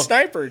you fucking know?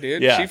 sniper,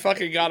 dude. Yeah. She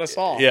fucking got us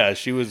all. Yeah,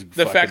 she was.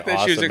 The fact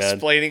that she was awesome, man.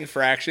 explaining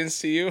fractions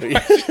to you.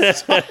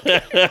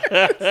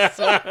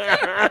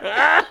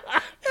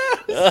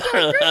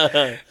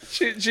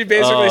 She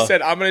basically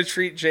said, "I'm going to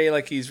treat Jay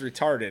like he's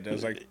retarded." I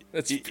was like,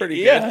 "That's pretty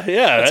good.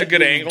 Yeah, That's a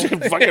good angle."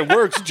 Fucking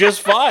works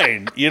just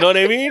fine. You know what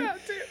I mean?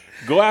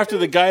 Go after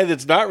the guy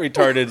that's not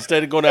retarded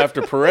instead of going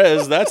after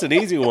Perez. That's an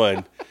easy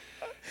one.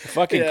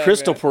 Fucking Yeah,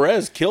 Crystal man.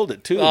 Perez killed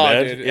it too, Oh,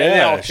 man. dude. And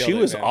they all Yeah, killed she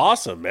it, was man.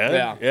 awesome, man.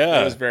 Yeah,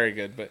 Yeah. it was very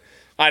good. But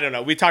I don't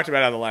know. We talked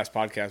about it on the last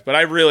podcast, but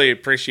I really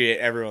appreciate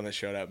everyone that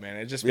showed up, man.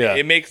 It just Yeah.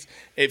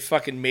 it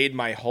fucking made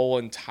my whole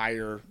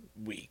entire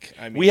week.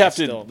 I mean, We have it's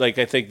to still- like.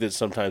 I think that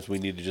sometimes we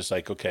need to just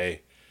like,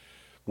 okay,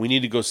 we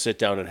need to go sit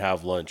down and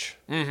have lunch,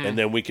 and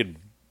then we could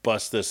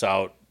bust this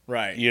out.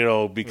 Right. You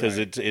know, because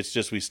Right. it's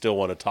just we still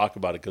want to talk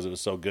about it because it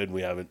was so good and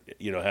we haven't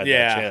had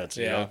yeah, that chance.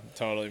 You yeah, know?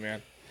 totally,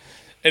 man.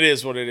 It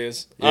is what it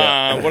is.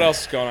 Yeah. What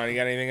else is going on? You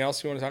got anything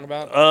else you want to talk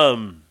about?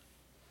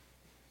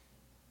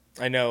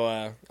 I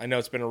know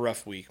it's been a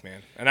rough week,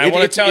 man. And I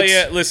want to tell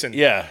you, listen,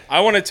 Yeah.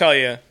 I want to tell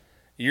you,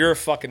 you're a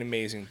fucking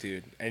amazing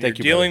dude. And Thank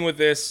you're you, dealing with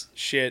this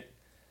shit.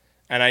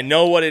 And I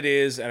know what it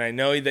is. And I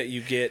know that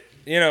you get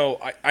you know,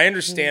 I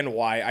understand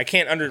why. I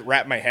can't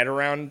wrap my head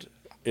around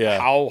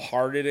how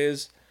hard it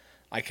is.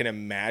 I can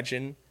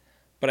imagine,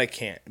 but I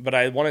can't. But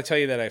I want to tell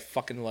you that I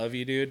fucking love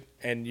you, dude.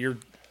 And you're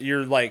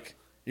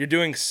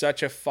doing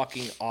such a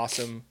fucking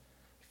awesome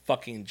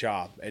fucking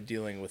job at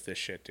dealing with this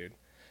shit, dude.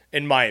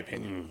 In my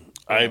opinion.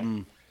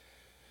 I'm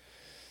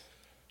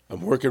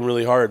working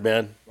really hard,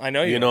 man. I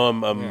know you. You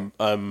know,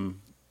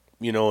 I'm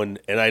you know, and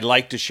I'd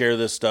like to share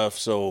this stuff,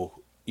 so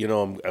you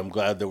know, I'm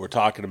glad that we're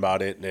talking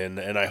about it, and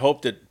I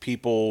hope that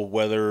people,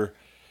 whatever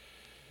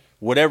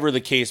the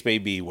case may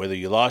be, whether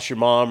you lost your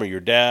mom or your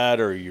dad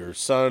or your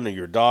son or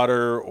your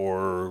daughter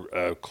or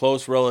a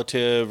close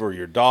relative or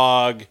your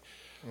dog.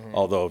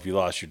 Although if you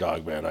lost your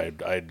dog, man,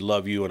 I'd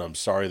love you, and I'm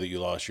sorry that you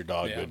lost your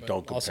dog, but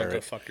don't compare also it.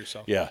 go fuck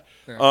yourself. Yeah.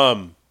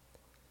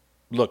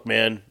 Look,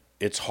 man,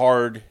 it's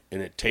hard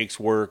and it takes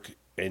work,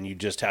 and you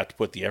just have to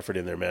put the effort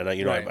in there, man.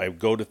 I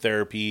go to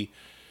therapy.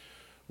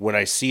 When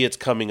I see it's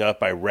coming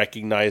up, I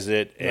recognize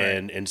it,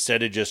 and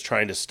instead of just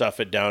trying to stuff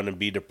it down and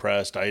be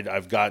depressed,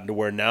 I've gotten to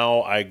where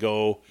now I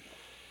go,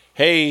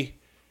 hey,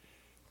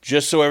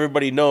 just so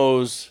everybody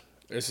knows,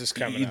 this is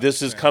coming up.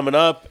 This is coming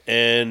up,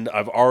 and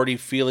I've already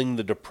feeling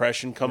the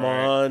depression come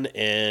on,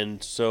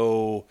 and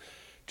so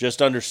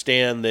just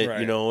understand that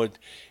you know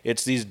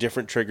it's these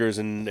different triggers,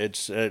 and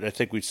it's I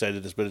think we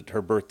said this, but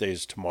her birthday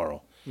is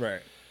tomorrow,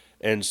 right?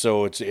 And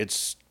so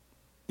it's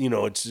you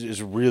know it's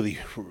really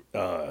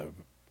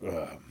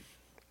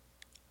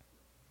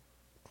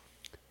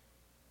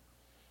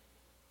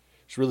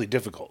it's really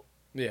difficult,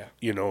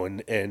 you know,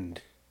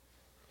 and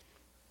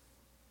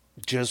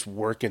just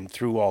working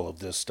through all of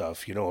this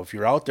stuff. You know, if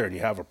you're out there and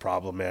you have a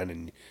problem, man,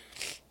 and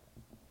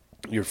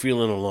you're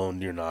feeling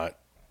alone, you're not.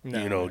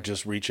 You know,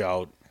 just reach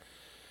out,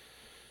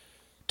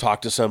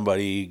 talk to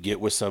somebody,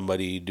 get with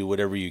somebody, do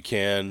whatever you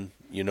can.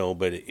 You know,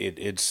 but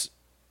it's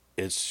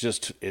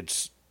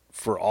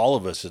for all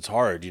of us. It's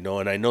hard, you know,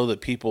 and I know that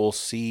people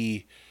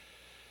see.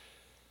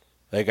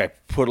 Like, I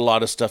put a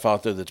lot of stuff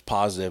out there that's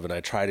positive, and I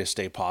try to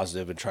stay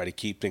positive and try to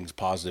keep things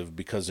positive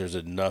because there's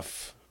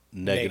enough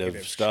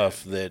negative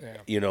stuff shit.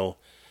 that you know.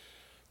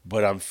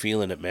 But I'm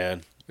feeling it,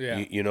 man. Yeah.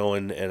 You know,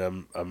 and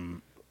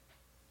I'm.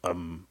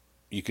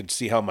 You can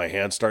see how my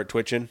hands start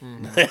twitching.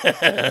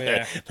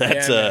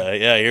 That's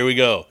here we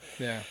go.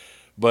 Yeah.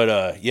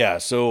 But yeah,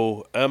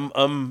 so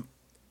I'm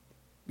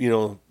you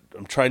know,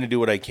 I'm trying to do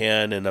what I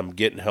can, and I'm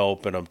getting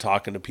help, and I'm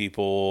talking to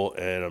people,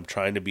 and I'm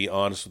trying to be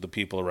honest with the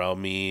people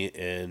around me,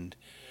 and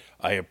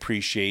I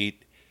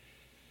appreciate,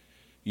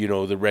 you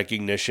know, the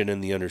recognition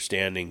and the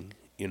understanding,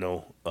 you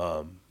know,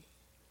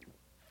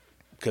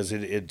 because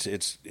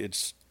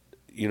it's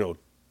you know,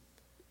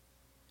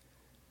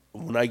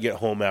 when I get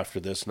home after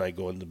this and I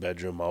go in the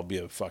bedroom, I'll be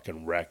a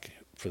fucking wreck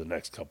for the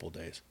next couple of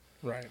days.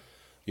 Right.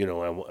 You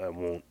know, I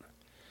won't.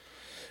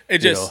 It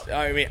just,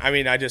 I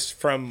mean, I just,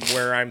 from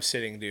where I'm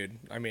sitting, dude,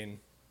 I mean,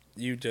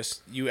 you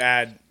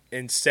add,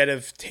 instead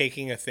of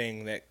taking a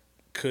thing that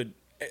could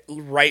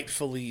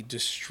rightfully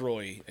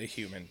destroy a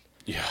human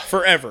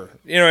forever,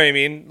 you know what I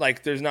mean?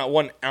 Like, there's not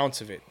 1 ounce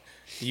of it.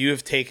 You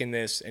have taken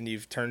this and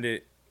you've turned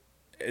it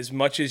as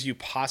much as you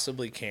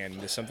possibly can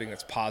into something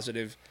that's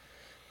positive,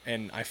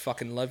 and I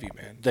fucking love you,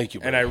 man. Thank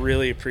you, and bro. I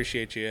really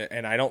appreciate you,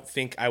 and I don't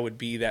think I would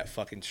be that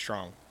fucking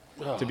strong,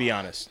 to be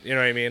honest. You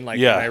know what I mean? Like,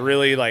 I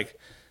really, like,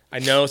 I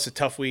know it's a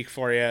tough week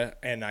for you,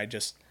 and I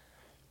just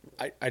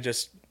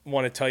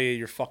want to tell you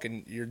you're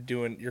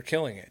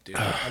killing it, dude.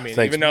 I mean,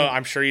 Thanks, even though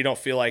I'm sure you don't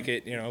feel like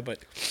it, you know, but,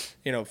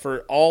 you know,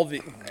 for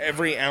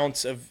every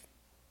ounce of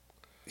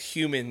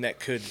human that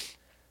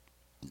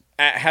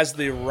has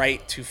the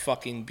right to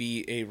fucking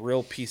be a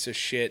real piece of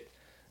shit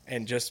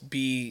and just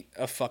be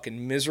a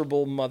fucking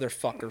miserable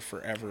motherfucker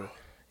forever,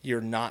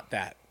 you're not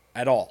that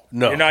at all.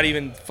 No. You're not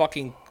even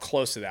fucking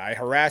close to that. I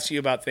harass you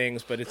about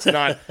things, but it's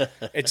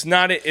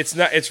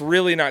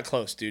really not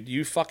close, dude.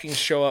 You fucking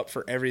show up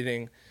for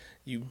everything.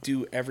 You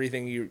do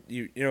everything. You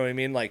know what I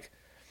mean? Like,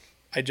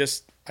 I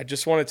just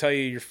want to tell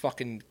you, you're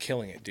fucking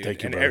killing it, dude.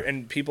 Thank you, and brother.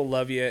 and people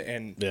love you,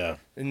 and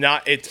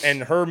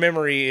and her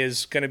memory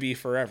is gonna be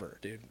forever,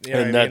 dude. You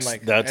know and what I mean?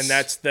 Like,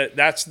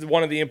 that's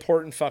one of the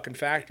important fucking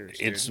factors.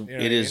 Dude.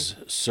 It is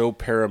so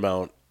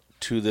paramount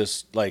to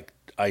this. Like,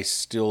 I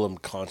still am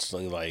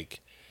constantly like,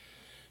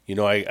 you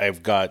know,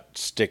 I've got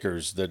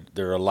stickers that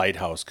they're a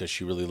lighthouse because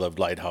she really loved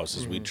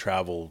lighthouses. We'd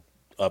travel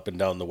up and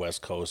down the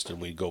West Coast, and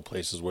we'd go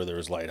places where there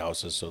was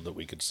lighthouses so that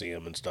we could see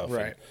them and stuff.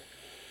 Right.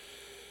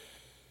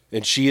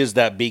 And she is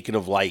that beacon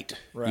of light.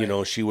 Right. You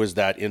know, she was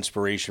that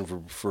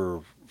inspiration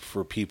for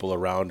people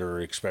around her,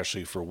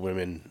 especially for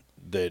women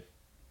that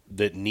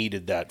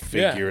needed that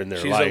figure in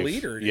their life. She's a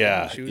leader. Dude.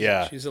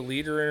 Yeah, She's a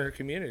leader in her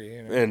community.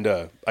 You know? And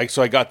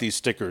I got these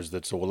stickers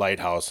that's a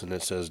lighthouse, and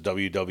it says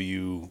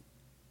WWPBD.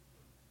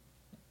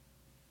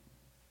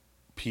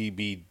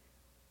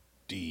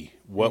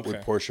 What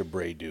would Portia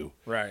Bray do?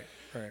 Right.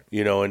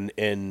 You know,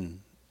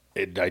 and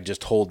I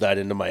just hold that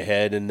into my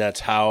head, and that's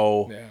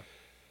how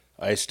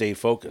I stay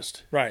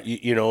focused. Right.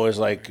 You know, it's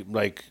like,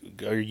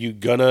 are you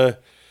gonna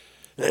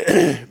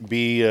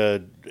be,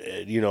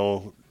 you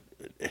know,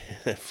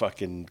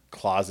 fucking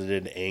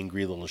closeted,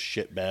 angry little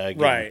shitbag.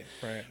 Right.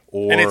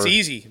 Or, And it's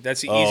easy.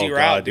 That's the easy Oh, route,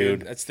 God, dude.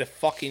 dude. That's the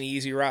fucking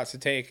easy route to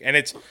take. And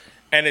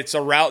it's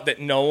a route that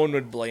no one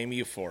would blame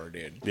you for,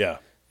 dude. Yeah.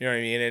 You know what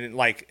I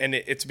mean? And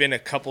it's been a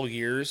couple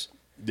years,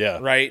 Yeah.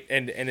 right?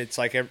 And it's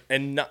like,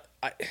 and not,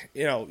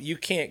 you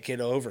can't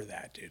get over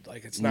that, dude.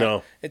 Like, it's not.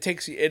 No. It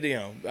takes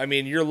I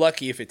mean, you're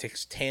lucky if it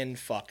takes 10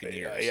 fucking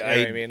years. You know what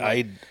I mean?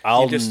 Like,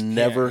 I'll you just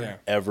never, can't,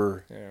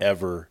 ever,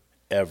 ever,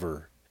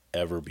 ever,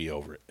 ever be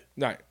over it.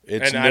 No,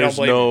 It's and I don't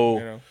blame no,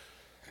 you.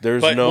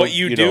 There's But no. what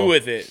you do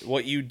with it,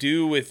 what you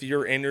do with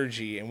your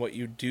energy, and what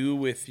you do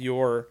with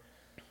your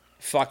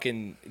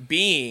fucking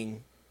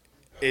being,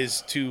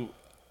 is to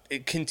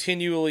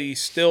continually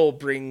still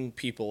bring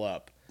people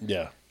up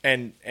Yeah.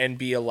 and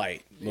be a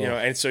light. You know,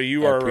 and so I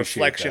you are a appreciate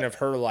reflection that. of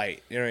her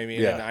light. You know what I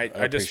mean? Yeah, and I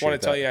I just want appreciate to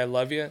tell that. you I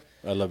love you.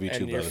 I love you And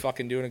too, you're brother.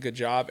 fucking doing a good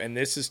job. And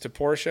this is to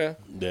Portia.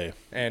 Yeah.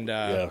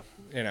 And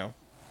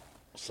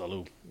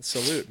Salute.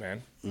 salute,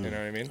 man. You know what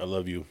I mean? I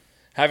love you.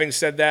 Having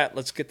said that,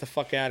 let's get the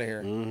fuck out of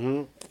here.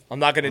 Mm-hmm. I'm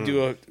not going to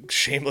do a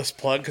shameless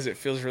plug because it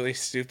feels really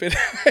stupid.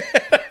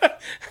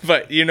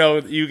 But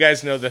you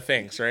guys know the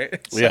things, right?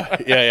 So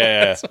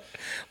Yeah.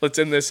 let's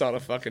end this on a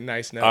fucking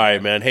nice note. All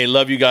right, man. Hey,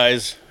 love you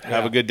guys.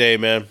 Have Yeah. a good day,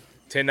 man.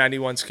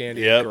 1091 Scandia.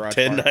 Yep, Garage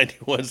Bar.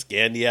 1091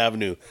 Scandia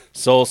Avenue.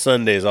 Soul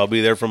Sundays. I'll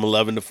be there from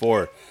 11 to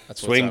 4.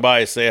 That's what's Swing up.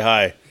 by, say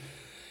hi. If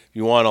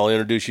you want, I'll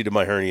introduce you to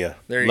my hernia.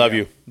 There you Love go.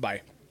 you.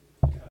 Bye.